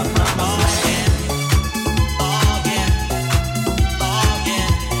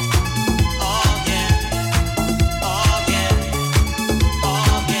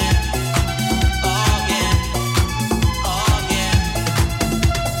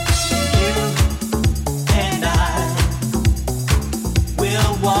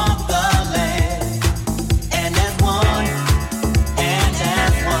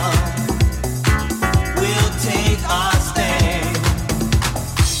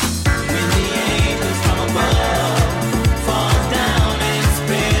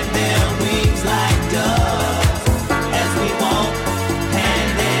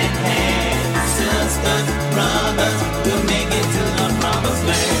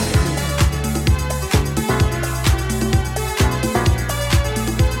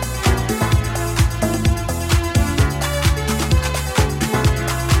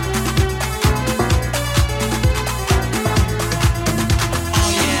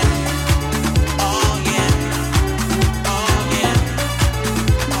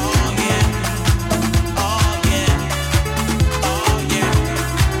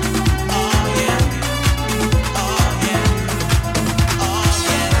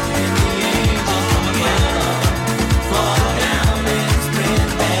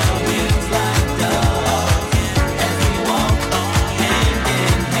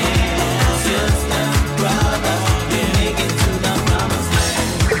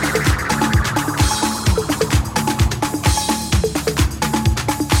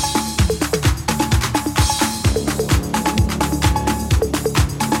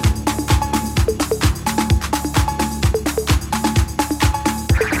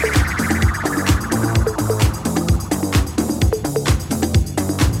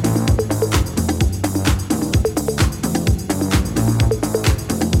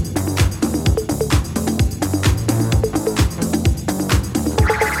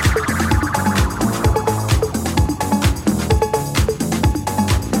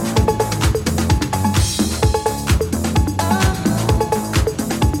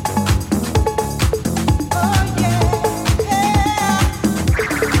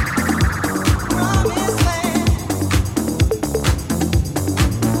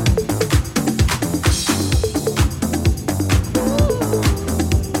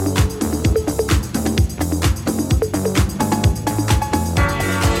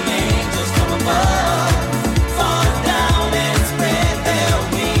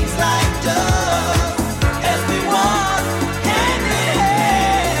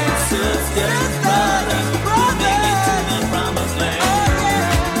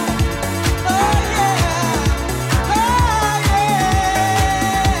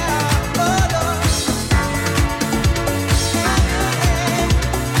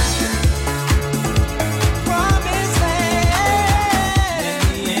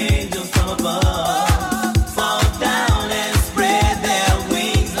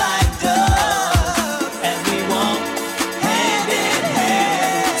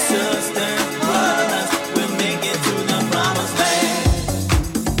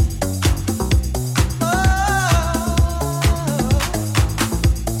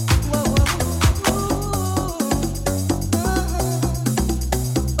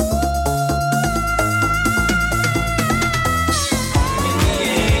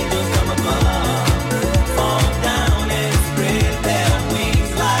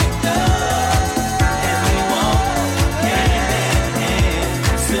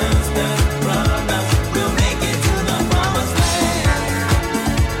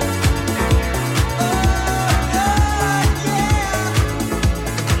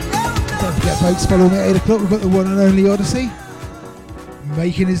 Folks, follow me at 8 o'clock. We've got the one and only Odyssey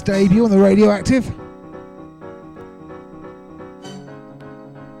making his debut on the Radioactive.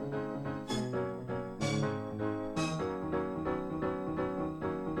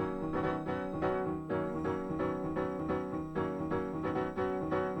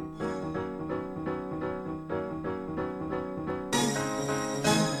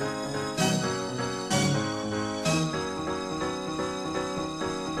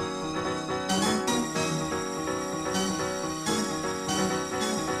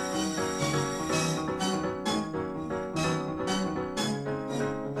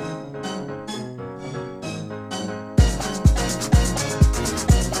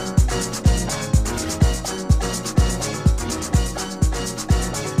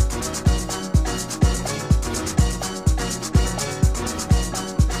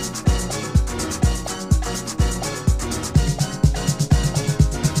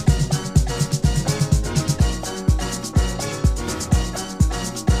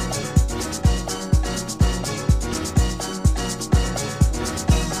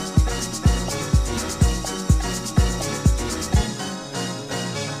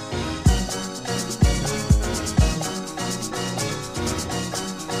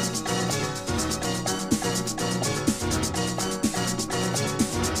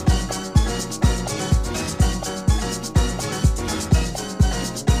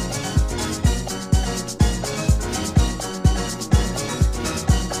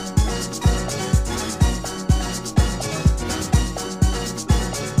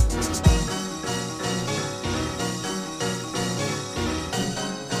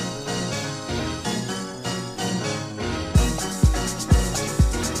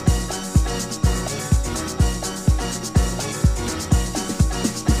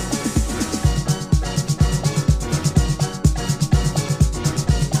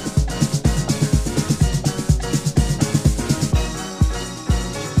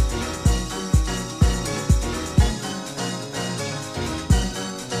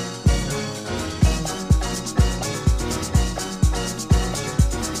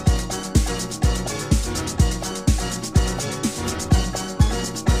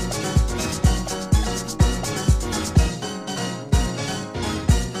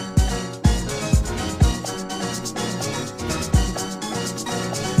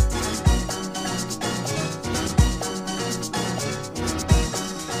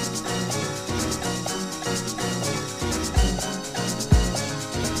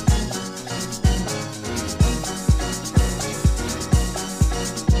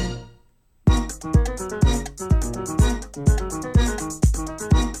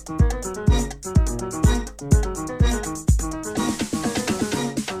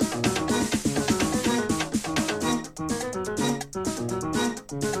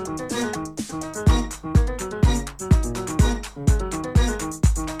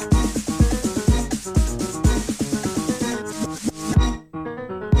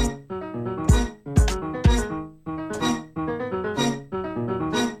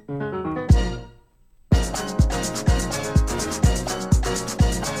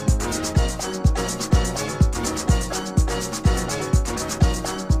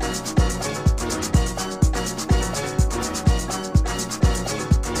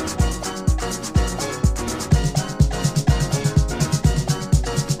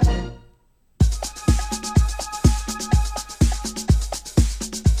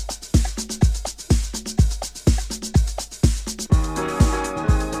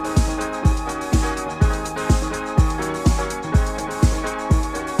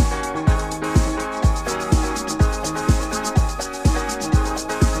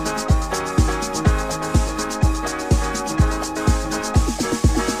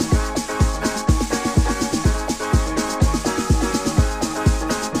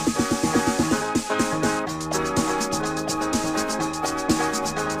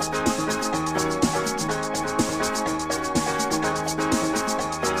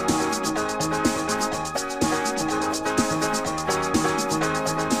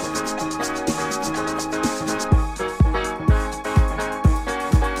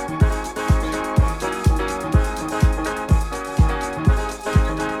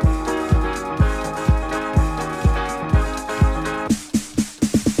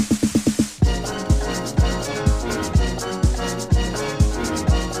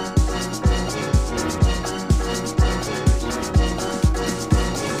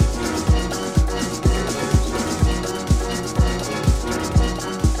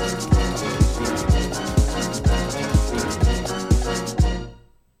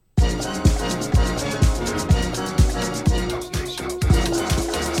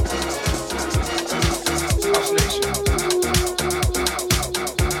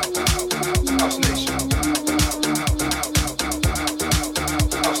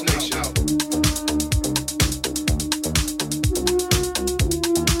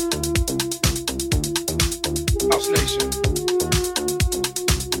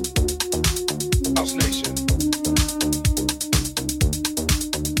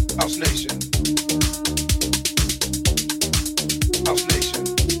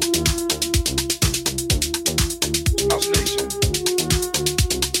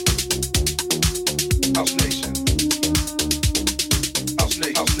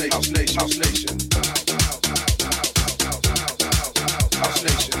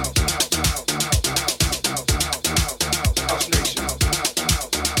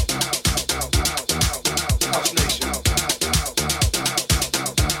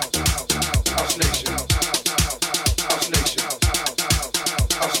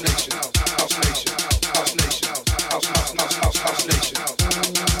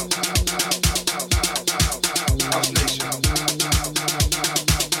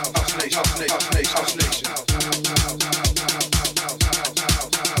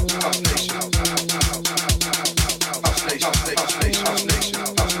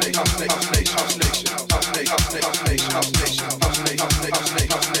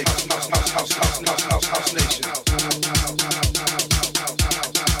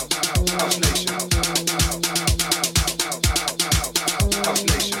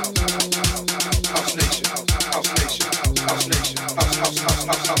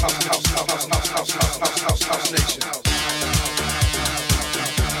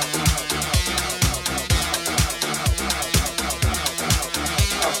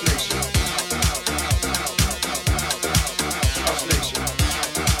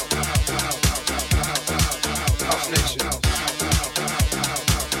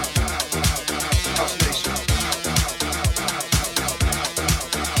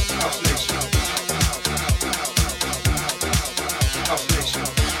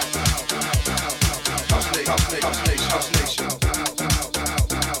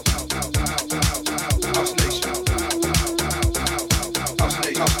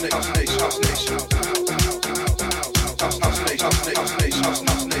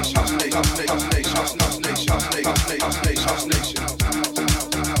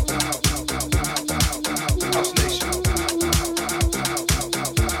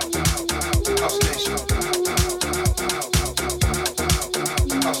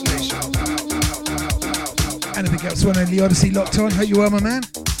 The Odyssey locked on. Hope you well, my man.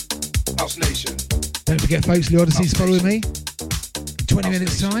 Don't forget, folks, the Odyssey's following me in 20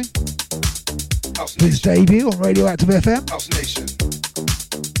 minutes' time for his debut on Radioactive FM.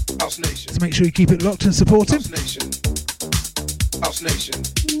 So make sure you keep it locked and support him.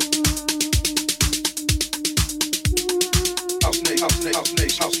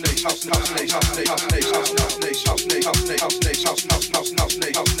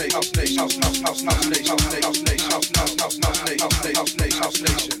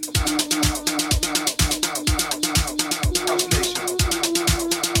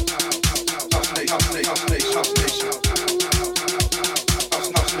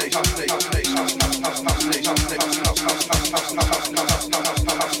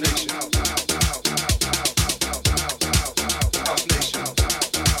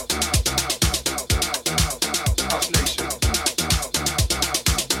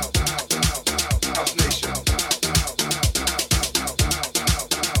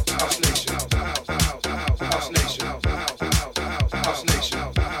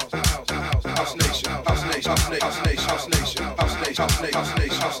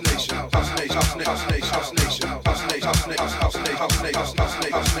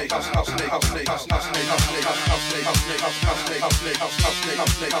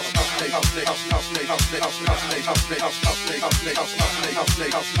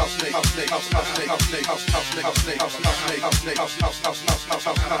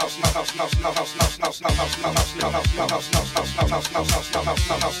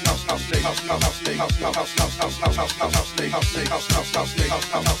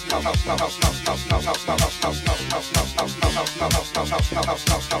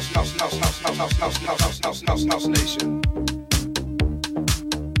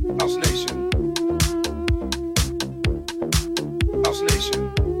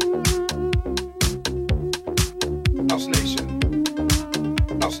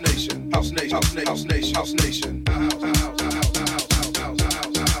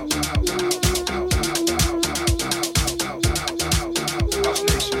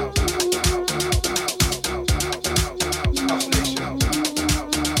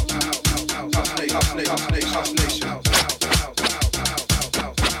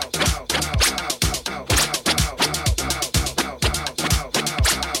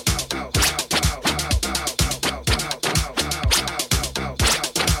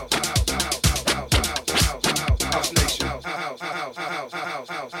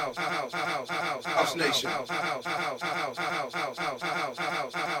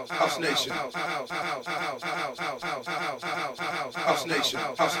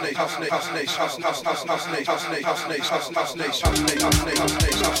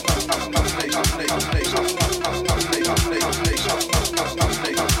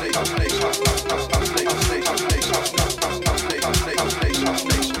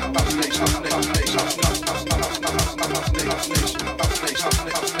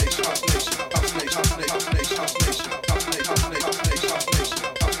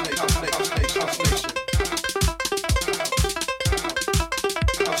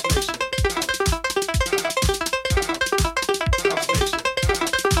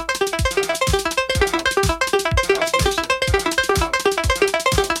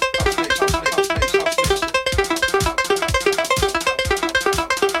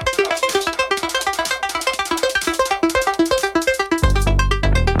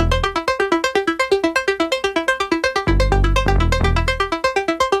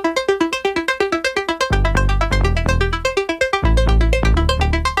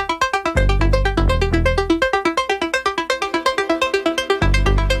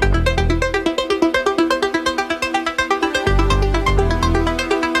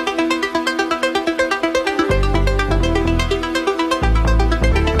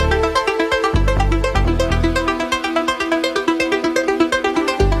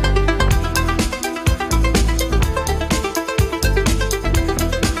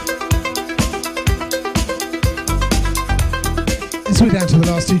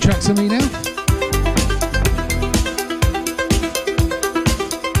 Last two tracks on me now.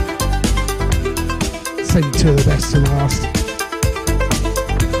 Saving two of the best to the last.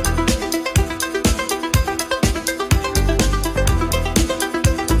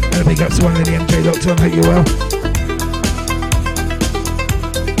 And a big up to one of the MJ Doctor, I hope you're well.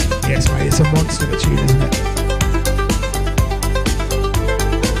 Yes mate, it's a monster of a tune, isn't it?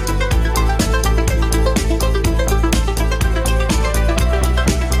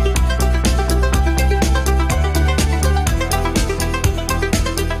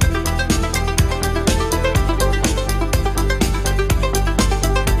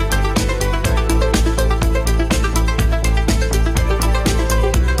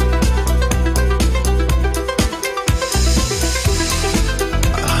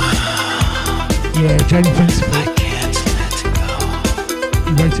 Yeah, Jamie Principle. I can't let go.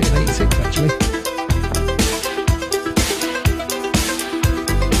 He wrote it in 86 actually.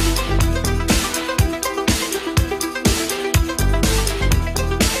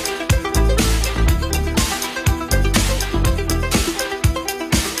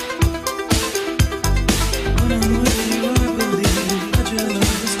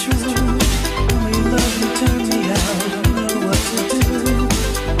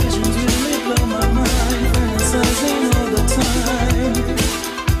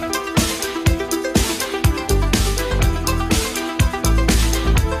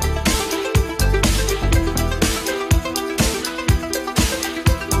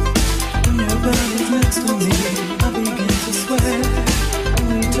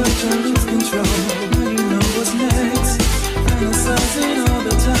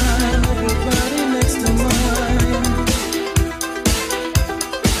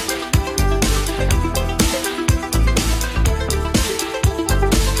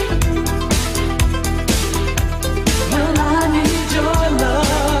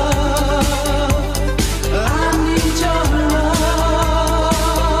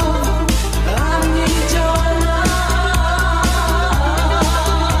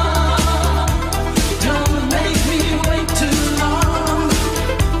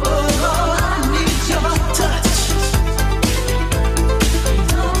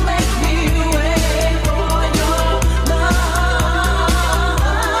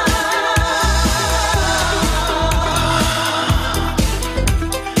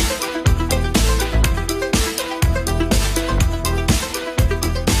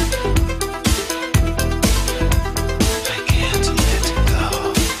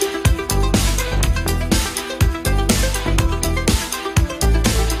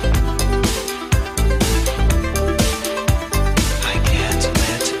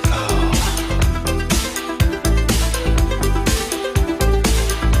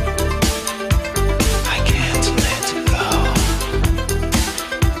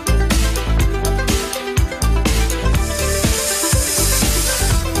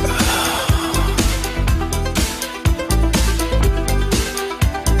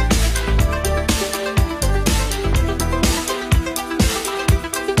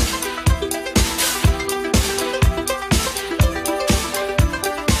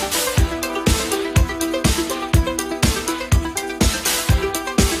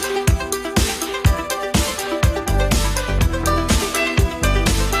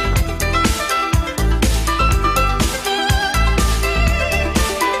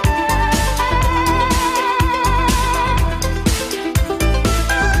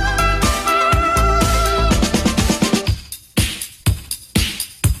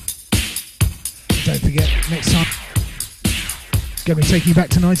 Going to be taking you back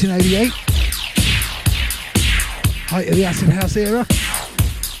to 1988, height of the acid house era.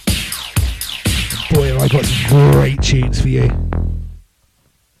 Boy, have I got some great tunes for you.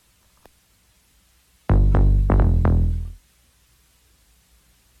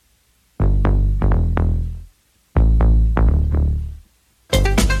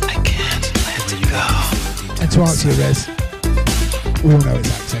 I can't let it go. And to answer your res, we all know it's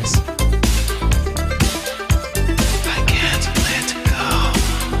Access.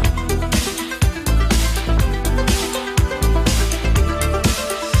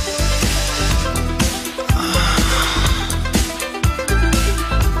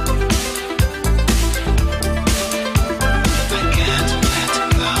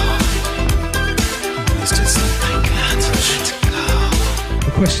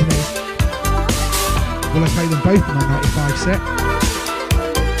 The question is, will I play them both in my 95 set?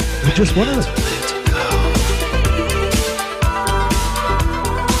 Or just one of them?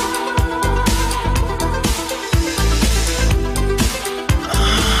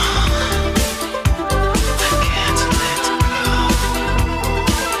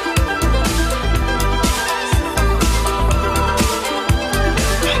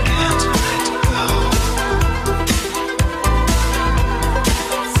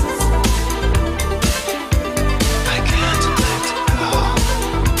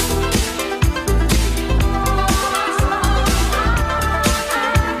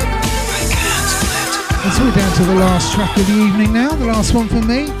 to the last track of the evening now, the last one from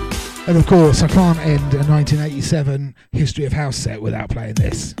me. And of course, I can't end a 1987 History of House set without playing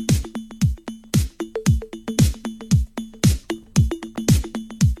this.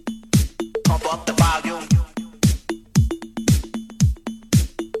 Pump up the volume.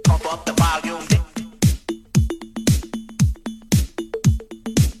 Pump up the volume.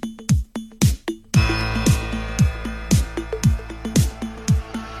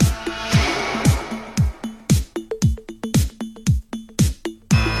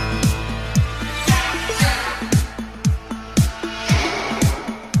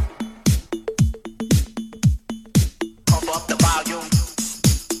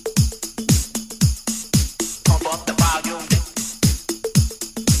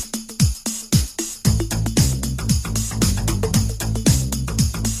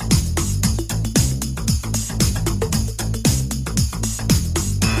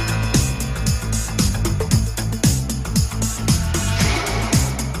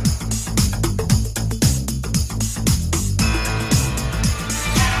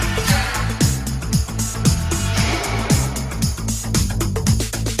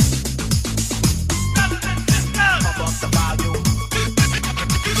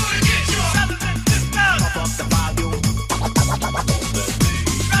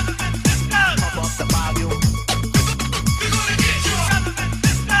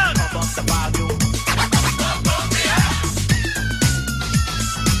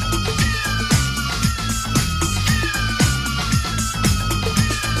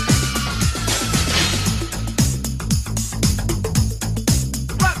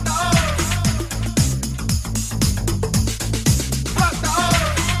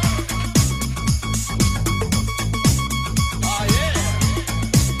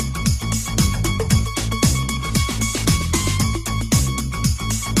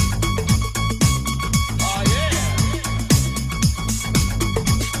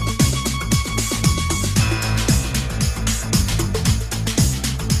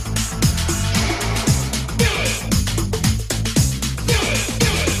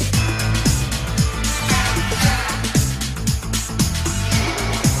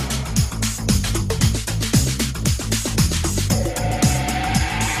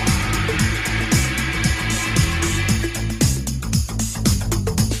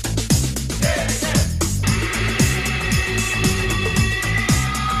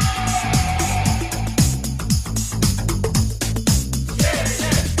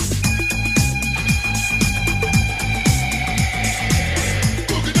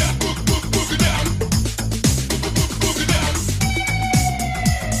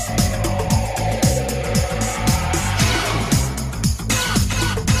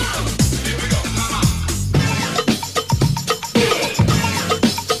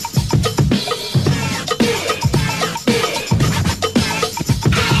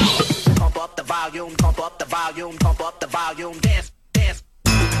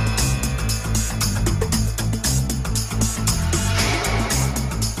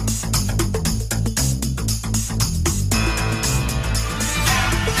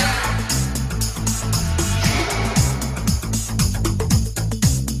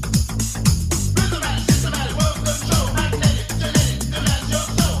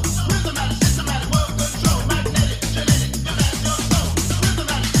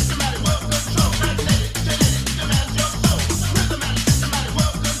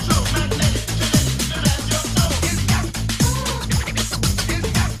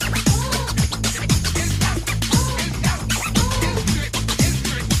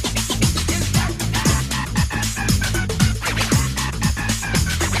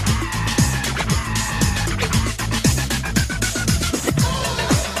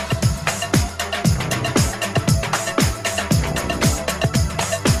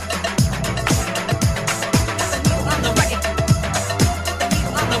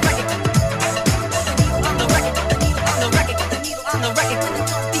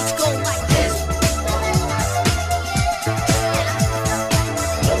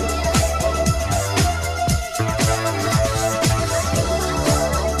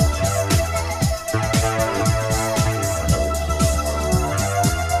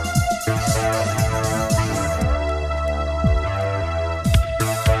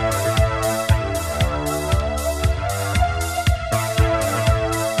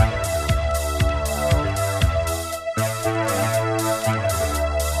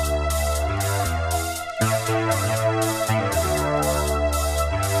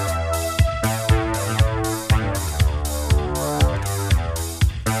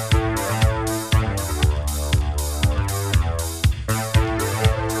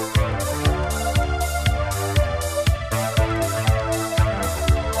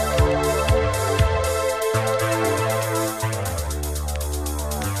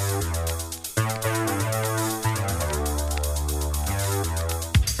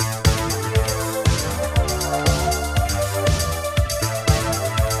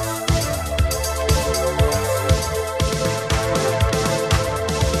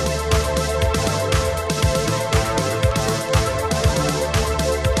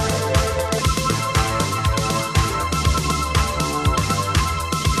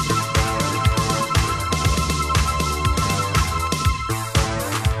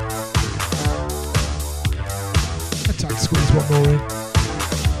 Squeeze one more in.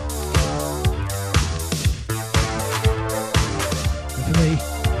 And for me,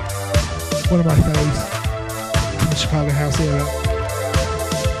 one of my faves from the Chicago House era.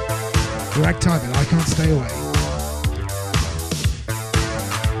 Ragtime and I Can't Stay Away.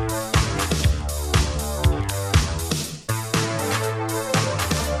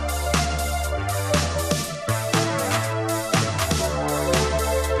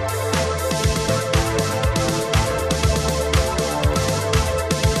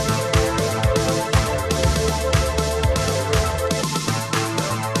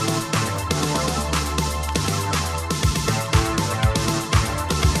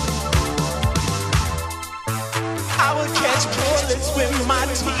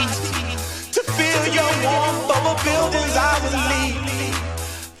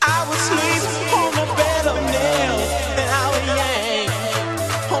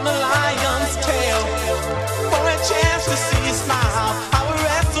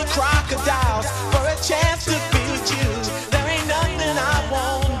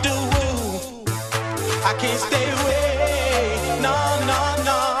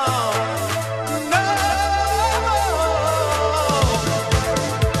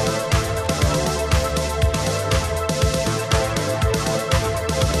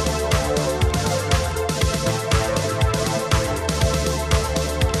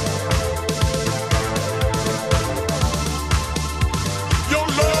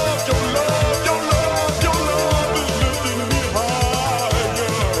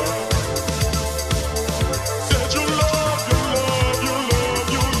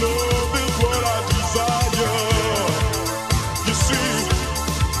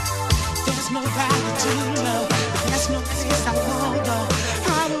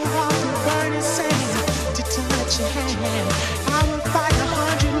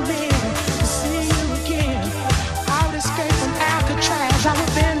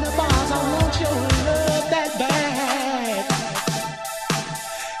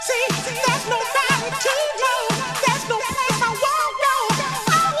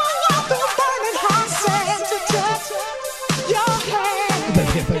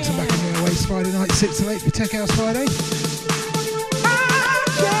 Friday night, 6 to 8 for Tech House Friday. And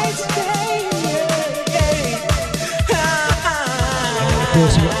of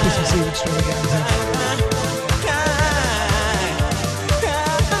course, we've got Christmas Eve and Extravaganza.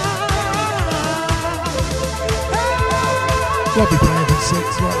 I'll be playing from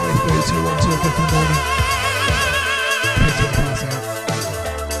 6 right the way through to 1 2 o'clock in the morning. Depends when I pass out.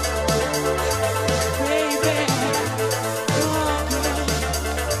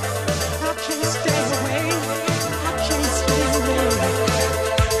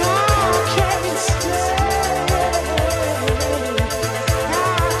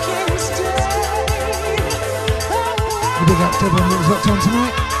 Big up to everyone that was locked on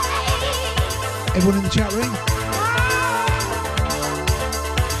tonight. Everyone in the chat room.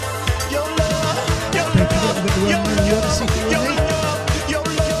 Don't forget we've got the well-known You Have a Secret with Me.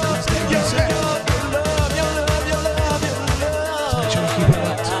 Wednesday every set. So make sure you keep it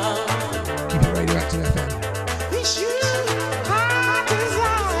locked. Keep it radioactive FM.